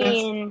 I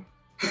mean,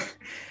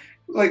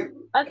 Like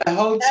That's, a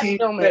whole that's team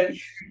so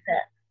much.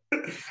 that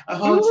a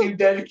whole team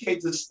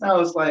dedicated to snow.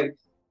 It's like,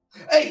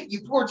 hey,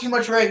 you pour too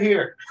much right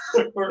here.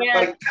 Or Yeah,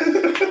 like,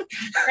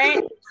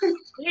 right.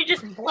 You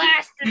just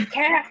blast this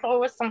castle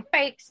with some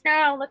fake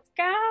snow. Let's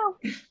go.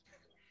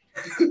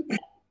 It's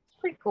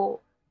pretty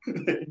cool.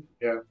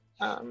 yeah.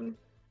 Um,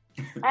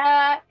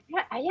 yeah,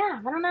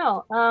 I don't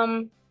know.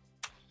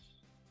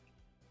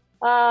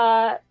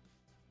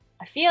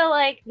 I feel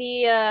like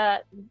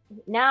the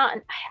now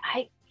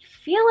I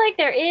feel like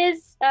there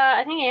is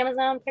I think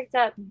Amazon picked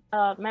up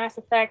Mass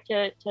Effect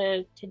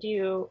to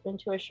do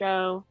into a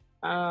show.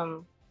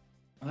 Um,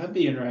 That'd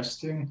be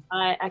interesting.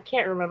 I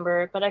can't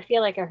remember, but I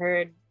feel like I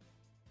heard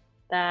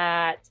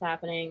that's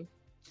happening.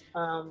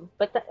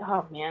 But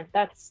oh man,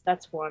 that's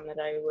one that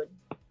I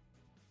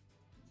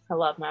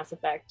love Mass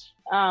Effect.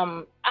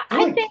 I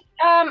I like think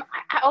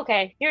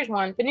okay, here's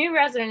one. The new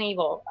Resident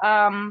Evil.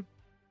 The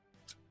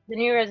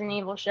new Resident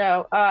Evil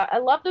show. I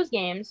love those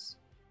games.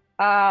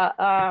 Uh,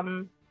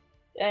 um,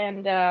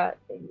 and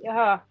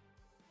yeah,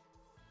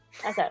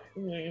 that's it.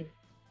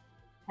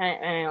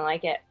 I don't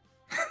like it.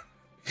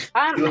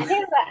 I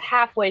think about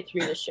halfway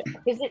through the show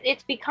because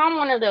it's become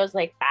one of those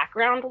like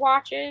background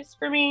watches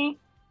for me.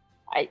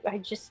 I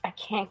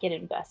can't get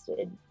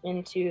invested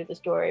into the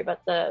story,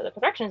 but the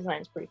production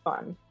design is pretty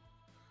fun.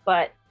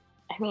 But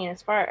I mean,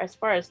 as far as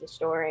the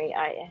story,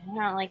 I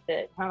don't like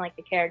the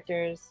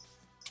characters.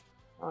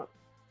 Oh,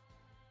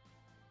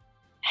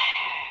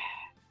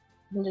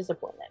 I'm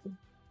disappointed.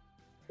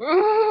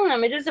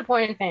 I'm a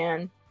disappointed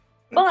fan.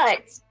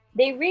 But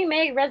they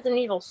remade Resident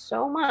Evil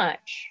so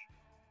much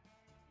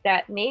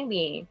that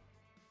maybe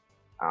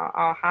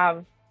I'll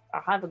have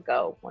a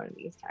go one of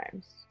these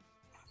times.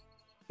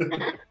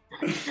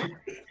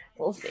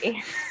 We'll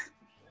see.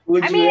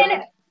 Would I you mean,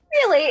 ever?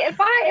 really, if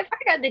I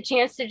got the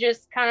chance to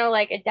just kind of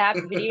like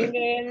adapt video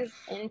games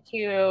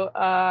into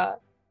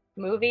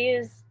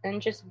movies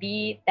and just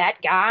be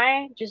that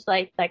guy, just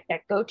like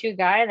that go-to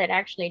guy that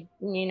actually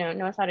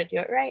knows how to do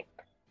it right,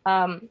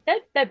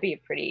 that'd be a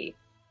pretty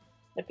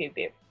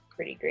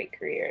great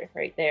career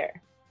right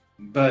there.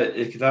 But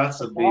it could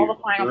also Like all be the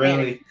Final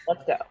Fantasy. really.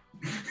 Let's go.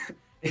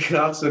 It could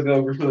also go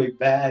really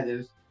bad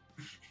if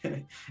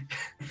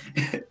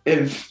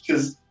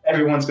because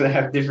everyone's gonna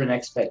have different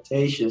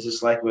expectations,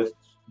 just like with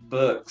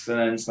books, and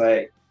then it's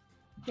like,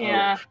 oh,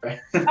 Yeah.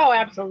 Oh,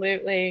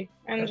 absolutely.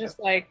 And just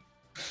like,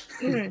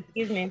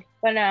 excuse me.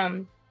 But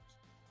I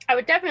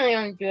would definitely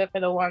only do it for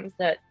the ones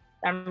that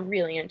I'm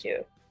really into.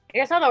 I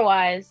guess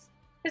otherwise,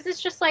 because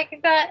it's just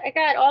like I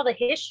got all the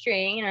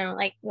history,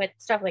 like with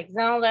stuff like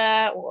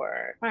Zelda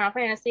or Final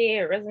Fantasy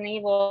or Resident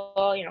Evil,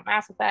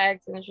 Mass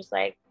Effect, and it's just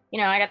like,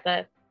 I got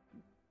the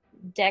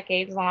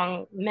decades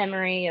long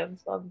memory of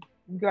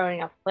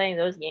growing up playing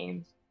those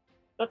games.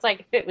 So it's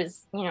like if it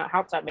was,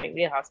 outside my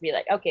wheelhouse, to be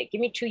like, okay,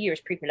 give me 2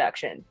 years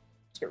pre-production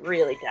to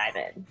really dive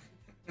in.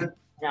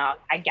 No,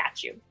 I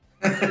got you.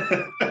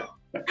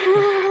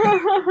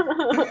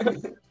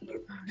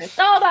 It's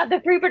all about the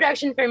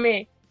pre-production for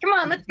me. Come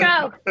on, let's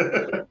go.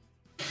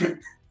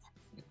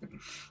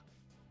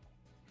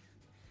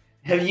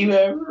 Have you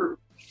ever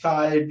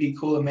thought it'd be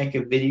cool to make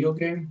a video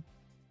game?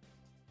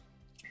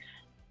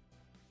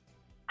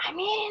 I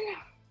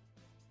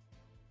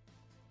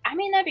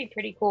mean, that'd be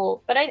pretty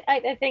cool. But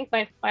I think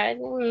I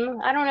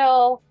don't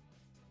know.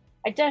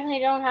 I definitely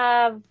don't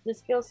have the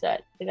skill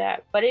set for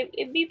that. But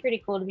it'd be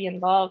pretty cool to be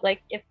involved.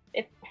 Like if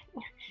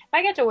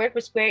I get to work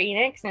with Square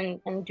Enix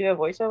and do a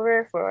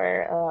voiceover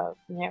for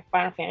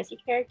Final Fantasy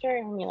character,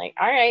 and be like,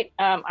 all right,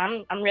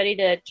 I'm ready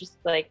to just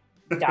like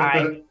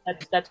die.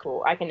 That's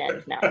cool. I can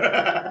end now.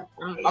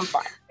 I'm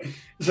fine.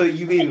 So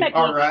you be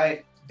all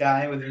right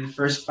dying within the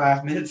first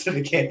 5 minutes of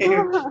the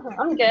game?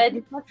 I'm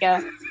good. Let's go.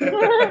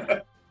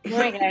 Oh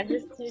my god,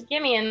 just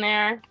get me in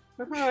there.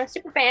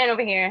 Super fan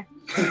over here.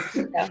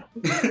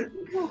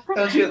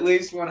 Don't you at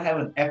least want to have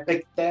an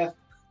epic death?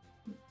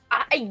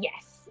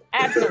 Yes,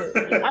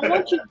 absolutely. I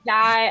want to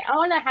die. I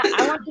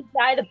want to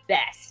die the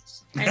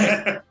best.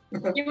 And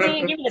just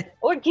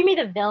give me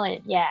the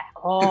villain. Yeah.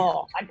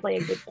 Oh, I'd play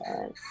a good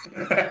villain.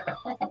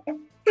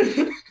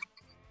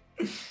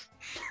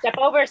 Step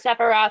over,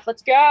 Sephiroth.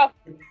 Let's go.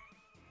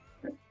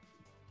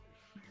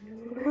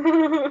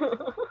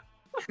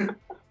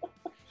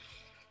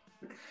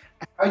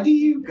 How do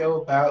you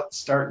go about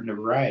starting to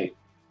write?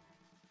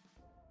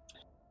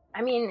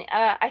 I mean,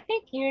 I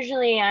think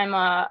usually I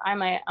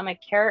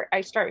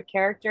start with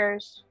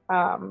characters,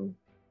 and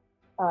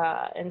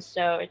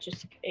so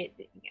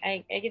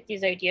I get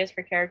these ideas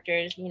for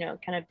characters,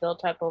 kind of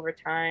built up over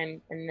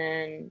time, and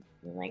then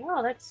I'm like,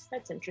 oh, that's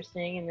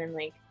interesting, and then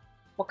like,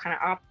 what kind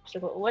of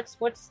obstacle?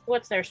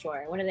 What's their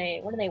story? What do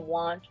they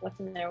want? What's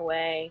in their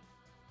way?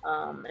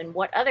 And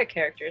what other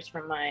characters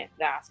from my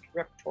vast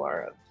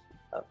repertoire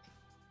of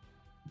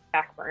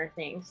backburner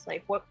things,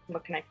 like what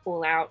can I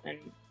pull out, and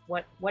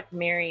what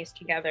marries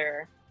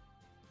together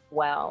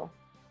well.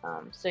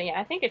 So yeah,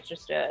 I think it's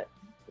just a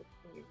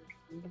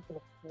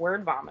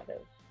word vomit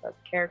of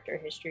character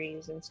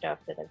histories and stuff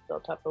that I've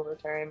built up over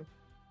time.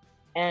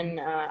 And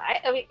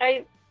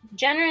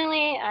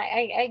Generally,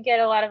 I get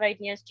a lot of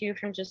ideas too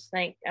from just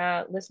like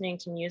listening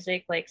to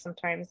music. Like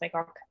sometimes like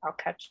I'll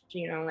catch,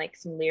 like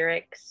some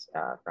lyrics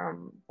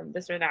from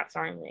this or that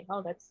song. Like,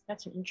 oh,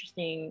 that's an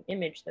interesting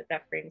image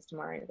that brings to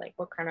mind. Like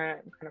what kind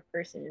of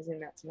person is in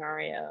that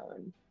scenario,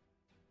 and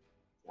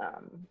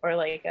or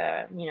like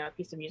a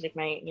piece of music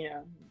might,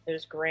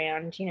 there's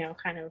grand,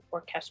 kind of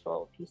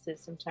orchestral pieces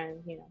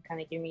sometimes,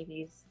 kind of give me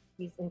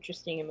these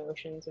interesting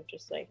emotions of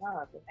just like,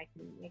 oh, I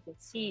can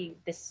see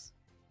this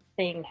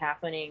thing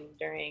happening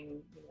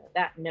during,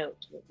 that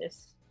note with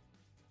this,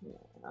 you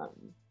know,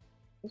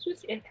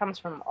 it comes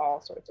from all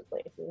sorts of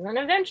places, and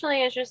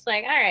eventually it's just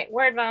like, all right,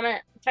 word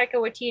vomit, Taika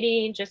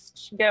Waititi,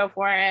 just go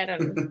for it,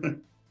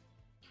 and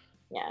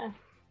yeah.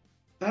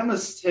 That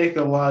must take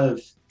a lot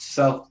of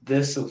self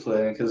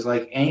discipline because,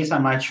 like,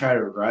 anytime I try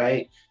to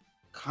write,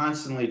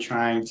 constantly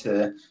trying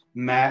to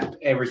map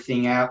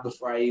everything out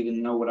before I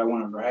even know what I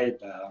want to write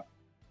about.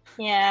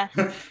 Yeah.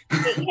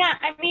 Yeah,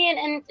 I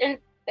mean, and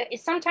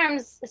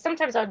sometimes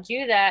I'll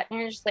do that,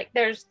 and it's just like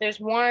there's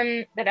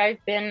one that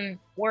I've been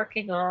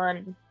working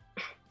on.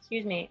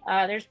 Excuse me.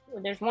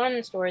 There's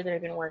one story that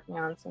I've been working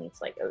on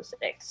since like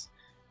 '06.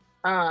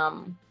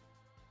 Um,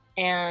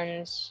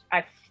 and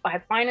I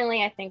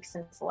finally, I think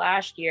since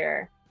last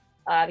year,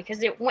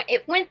 because it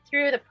went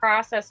through the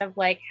process of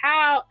like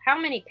how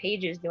many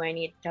pages do I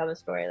need to tell the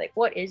story? Like,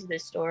 what is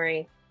this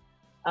story?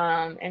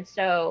 And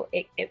so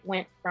it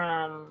went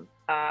from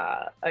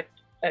a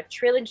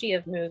trilogy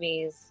of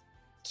movies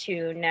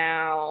to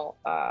now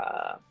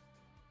a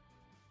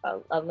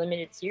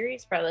limited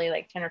series, probably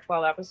like 10 or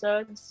 12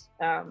 episodes,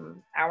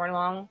 hour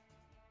long.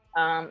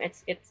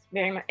 It's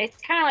very much, it's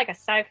kind of like a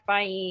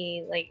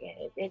sci-fi, like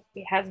it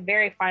has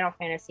very Final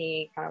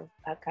Fantasy kind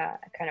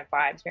of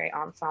vibes, very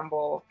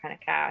ensemble kind of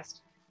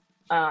cast.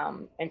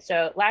 And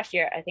so last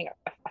year I think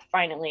I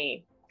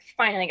finally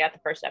got the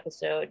first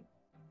episode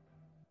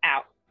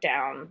out,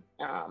 down.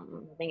 I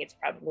think it's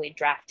probably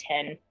draft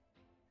 10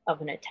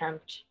 of an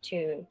attempt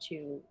to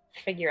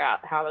figure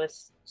out how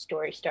this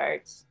story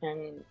starts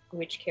and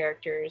which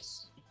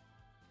characters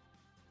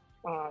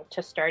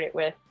to start it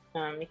with,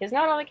 because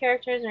not all the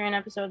characters are in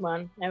episode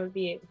 1. That would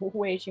be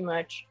way too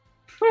much.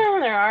 Well,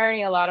 there are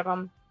already a lot of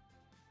them.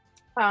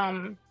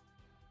 um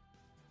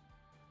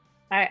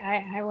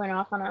I went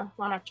off on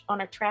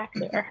a track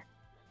there.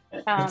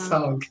 It's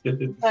all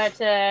good.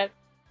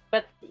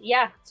 But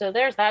yeah, so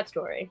there's that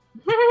story.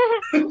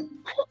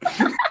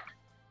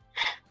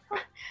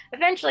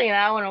 Eventually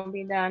that one will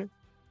be done.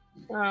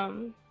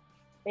 But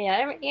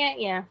yeah. I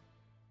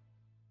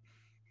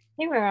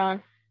think we're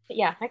on. But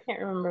yeah, I can't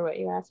remember what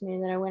you asked me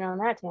that I went on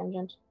that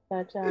tangent.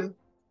 But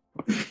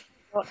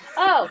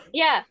oh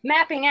yeah,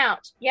 mapping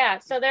out. Yeah,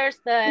 so there's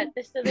the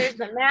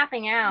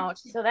mapping out.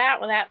 So that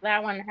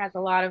one has a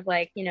lot of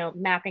like,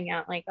 mapping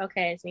out. Like,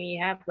 okay, so you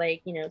have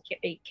like,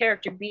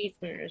 character beats,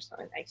 and there's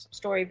like some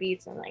story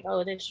beats, and like,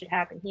 oh, this should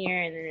happen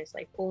here, and then it's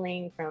like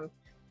pulling from,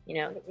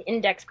 the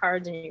index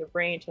cards in your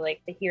brain to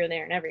like the here,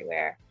 there, and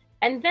everywhere.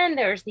 And then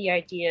there's the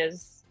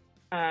ideas.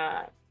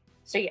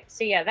 So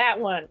yeah, that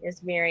one is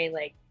very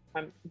like,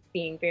 I'm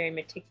being very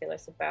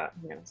meticulous about,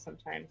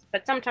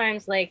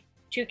 sometimes like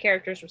two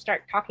characters will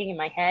start talking in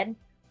my head.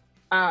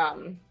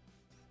 Um,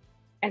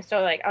 and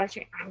so like, oh,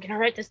 I'm gonna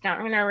write this down.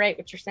 I'm gonna write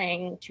what you're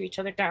saying to each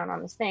other down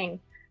on this thing.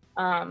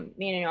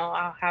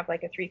 I'll have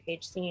like a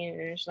 3-page scene,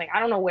 and it's like,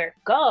 I don't know where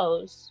it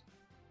goes,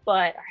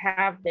 but I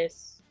have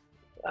this,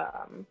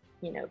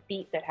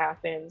 beat that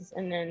happens.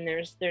 And then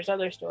there's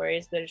other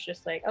stories that it's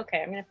just like,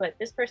 okay, I'm gonna put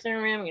this person in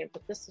a room, I'm gonna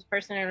put this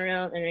person in a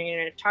room, and we're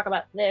gonna talk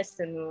about this,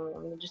 and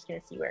I'm just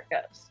gonna see where it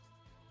goes.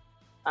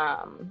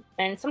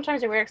 And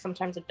sometimes it works,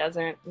 sometimes it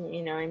doesn't.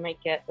 I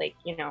might get like,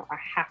 a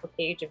half a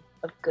page of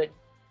good,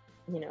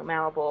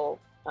 malleable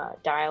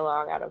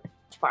dialogue out of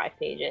 5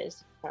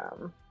 pages.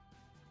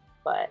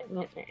 But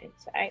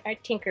I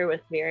tinker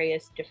with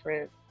various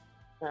different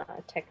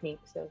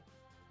techniques of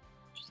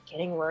just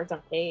getting words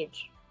on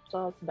page. That's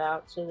all it's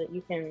about, so that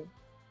you can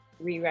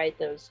rewrite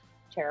those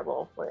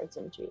terrible words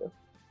into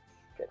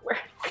good words.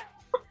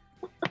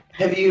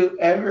 Have you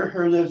ever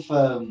heard of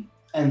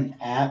an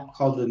app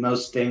called the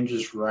Most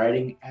Dangerous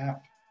Writing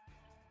app?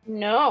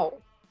 No.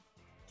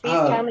 Please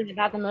tell me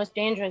about the most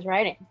dangerous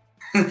writing.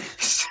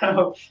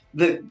 So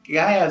the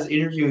guy I was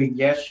interviewing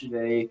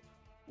yesterday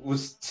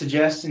was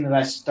suggesting that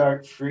I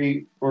start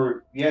free,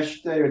 or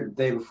yesterday or the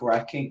day before.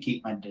 I can't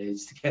keep my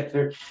days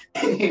together.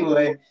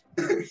 Anyway,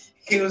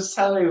 he was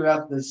telling me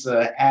about this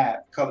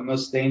app called the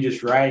Most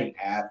Dangerous Writing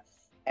app,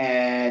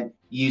 and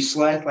you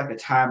select like a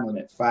time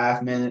limit: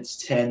 5 minutes,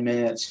 10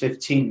 minutes,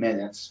 15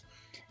 minutes,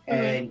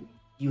 and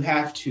you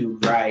have to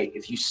write.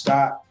 If you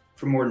stop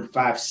for more than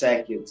 5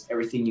 seconds,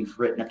 everything you've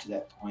written up to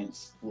that point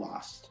is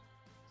lost.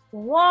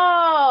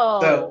 Whoa!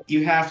 So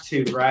you have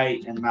to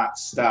write and not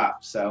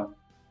stop. So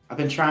I've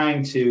been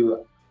trying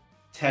to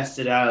test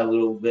it out a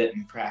little bit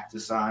and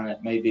practice on it.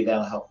 Maybe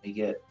that'll help me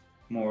get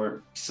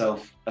more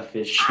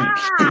self-efficient.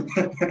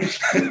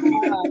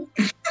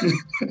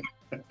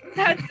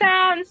 That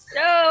sounds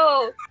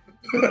so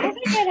I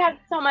think I'd have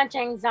so much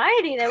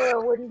anxiety that I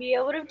wouldn't be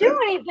able to do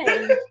anything.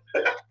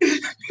 I'd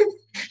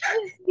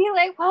just be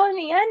like, well, in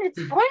the end, it's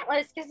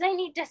pointless because I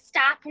need to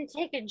stop and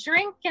take a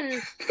drink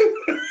and.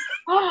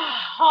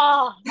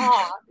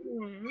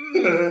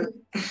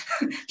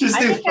 Just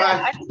do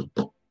 5.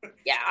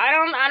 Yeah,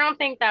 I don't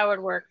think that would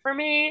work for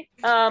me.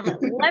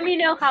 Let me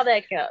know how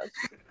that goes.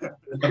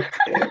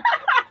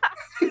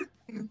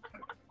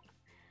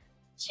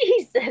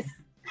 Jesus.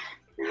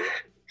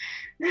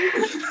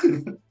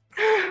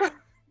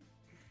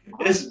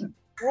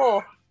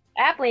 Whoa,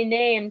 aptly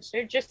named.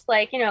 They're just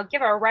like,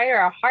 give a writer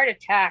a heart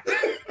attack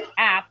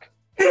app.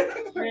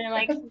 And they're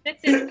like, this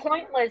is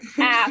pointless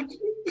app.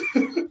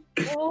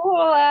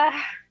 What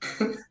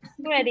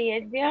are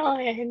you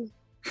doing?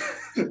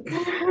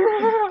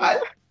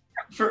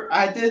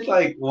 I did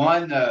like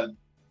one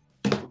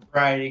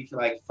writing for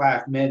like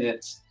 5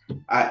 minutes,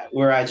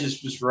 where I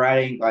just was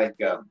writing like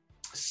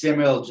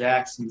Samuel L.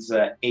 Jackson's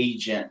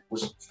agent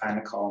was trying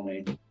to call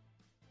me.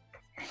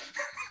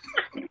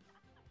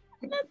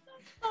 That's so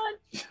fun.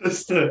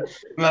 Just the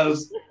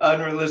most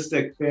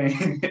unrealistic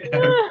thing.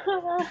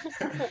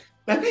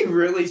 That'd be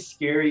really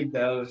scary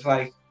though. If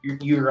like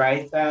you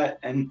write that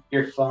and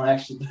your phone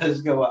actually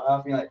does go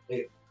off, you're like,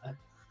 wait.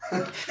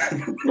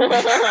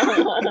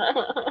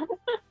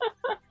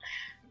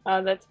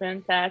 Oh, that's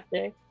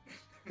fantastic.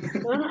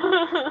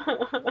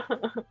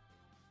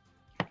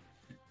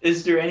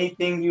 Is there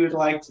anything you would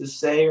like to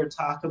say or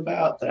talk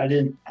about that I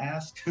didn't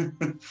ask?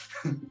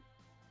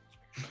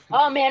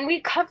 Oh man,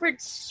 we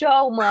covered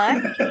so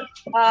much that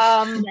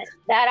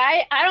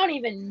I don't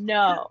even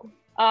know.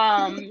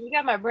 You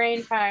got my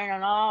brain firing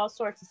on all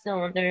sorts of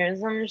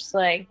cylinders. I'm just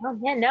like, oh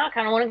man, now I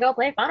kind of want to go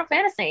play Final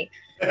Fantasy.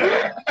 But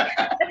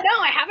no,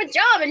 I have a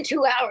job in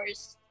 2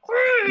 hours.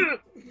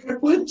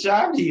 What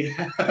job do you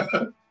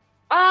have?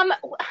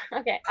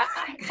 Okay,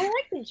 I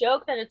like to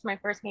joke that it's my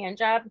first hand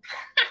job.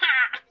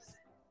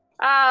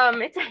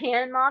 It's a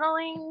hand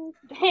modeling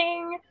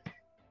thing.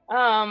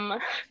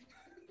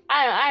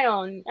 I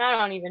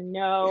don't even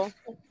know.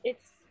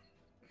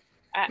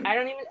 I'm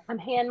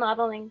hand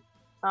modeling.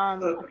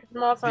 I'm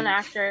also an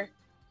actor,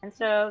 and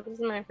so this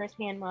is my first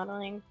hand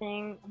modeling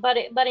thing.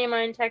 Buddy of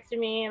mine texted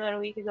me about a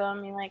week ago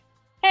and be like,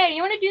 "Hey, do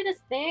you want to do this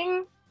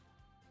thing?"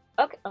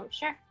 Okay. Oh,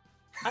 sure.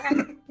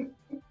 Okay.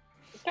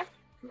 Let's go.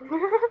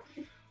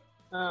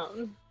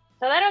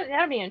 So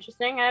that'll be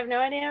interesting. I have no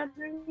idea.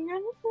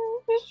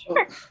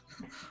 Sure.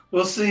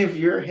 We'll see if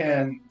your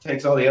hand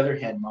takes all the other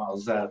hand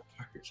models out of the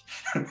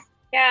park.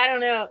 Yeah, I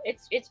don't know.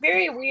 It's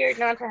very weird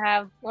not to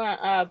have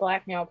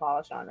black nail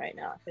polish on right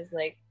now because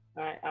like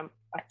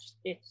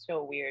it's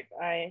so weird.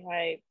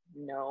 I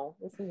no,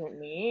 this isn't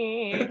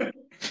me.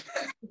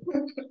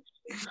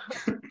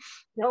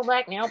 No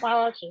black nail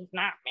polish is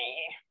not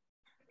me,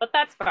 but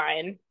that's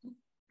fine.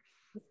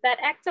 It's that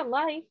act of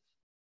life.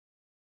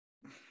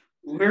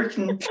 Where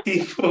can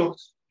people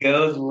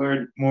go to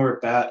learn more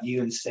about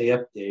you and stay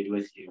updated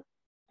with you?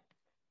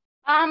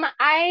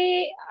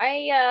 My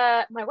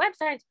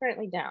website's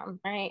currently down.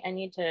 I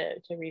need to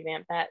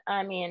revamp that.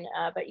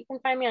 But you can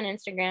find me on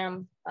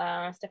Instagram,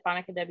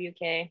 Stefanica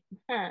WK.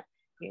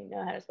 You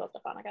know how to spell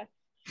Stefanica.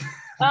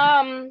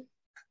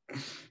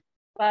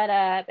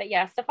 But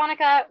yeah,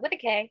 Stefanica with a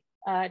K,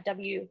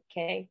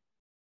 WK,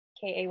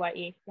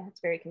 KAYE. Yeah,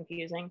 it's very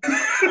confusing.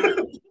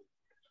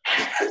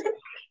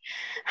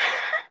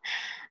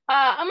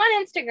 I'm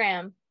on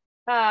Instagram.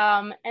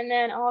 And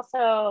then also,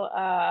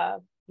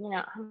 I'm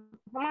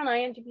on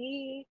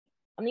IMDb.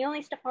 I'm the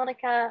only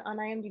Stefanica on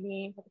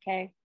IMDb with a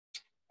K,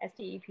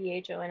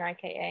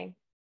 STEPHONIKA.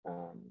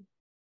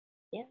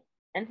 Yeah,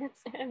 and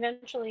it's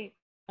eventually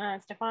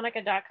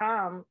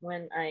Stefanica.com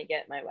when I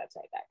get my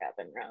website back up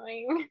and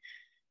running.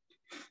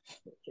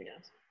 Who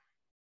knows?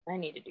 I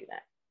need to do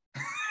that.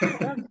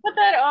 Let's put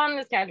that on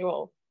the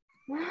schedule.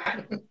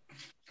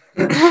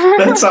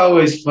 That's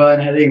always fun,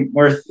 having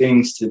more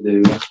things to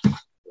do.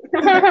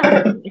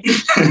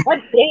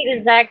 What day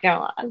does that go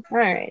on? All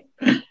right.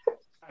 And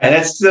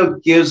that still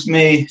gives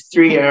me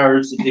 3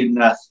 hours to do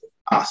nothing.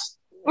 Awesome.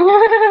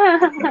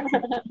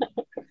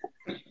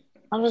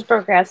 I'll just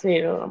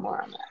procrastinate a little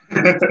more on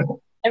that.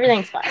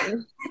 Everything's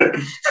fine.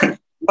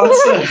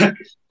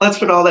 Let's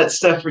put all that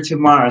stuff for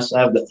tomorrow, so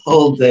I have the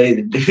whole day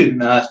to do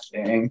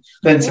nothing.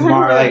 Then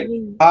tomorrow, like,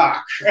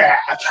 crap.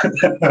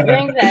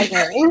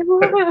 Exactly.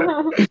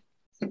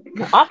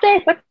 Off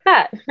day? What's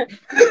that?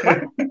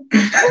 I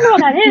don't know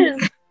what that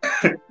is.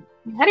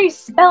 How do you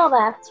spell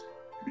that?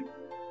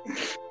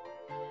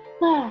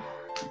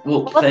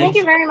 Well, thank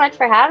you very much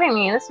for having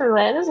me. This is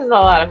a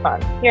lot of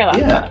fun. You're a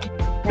lot of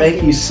fun.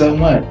 Thank you so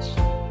much.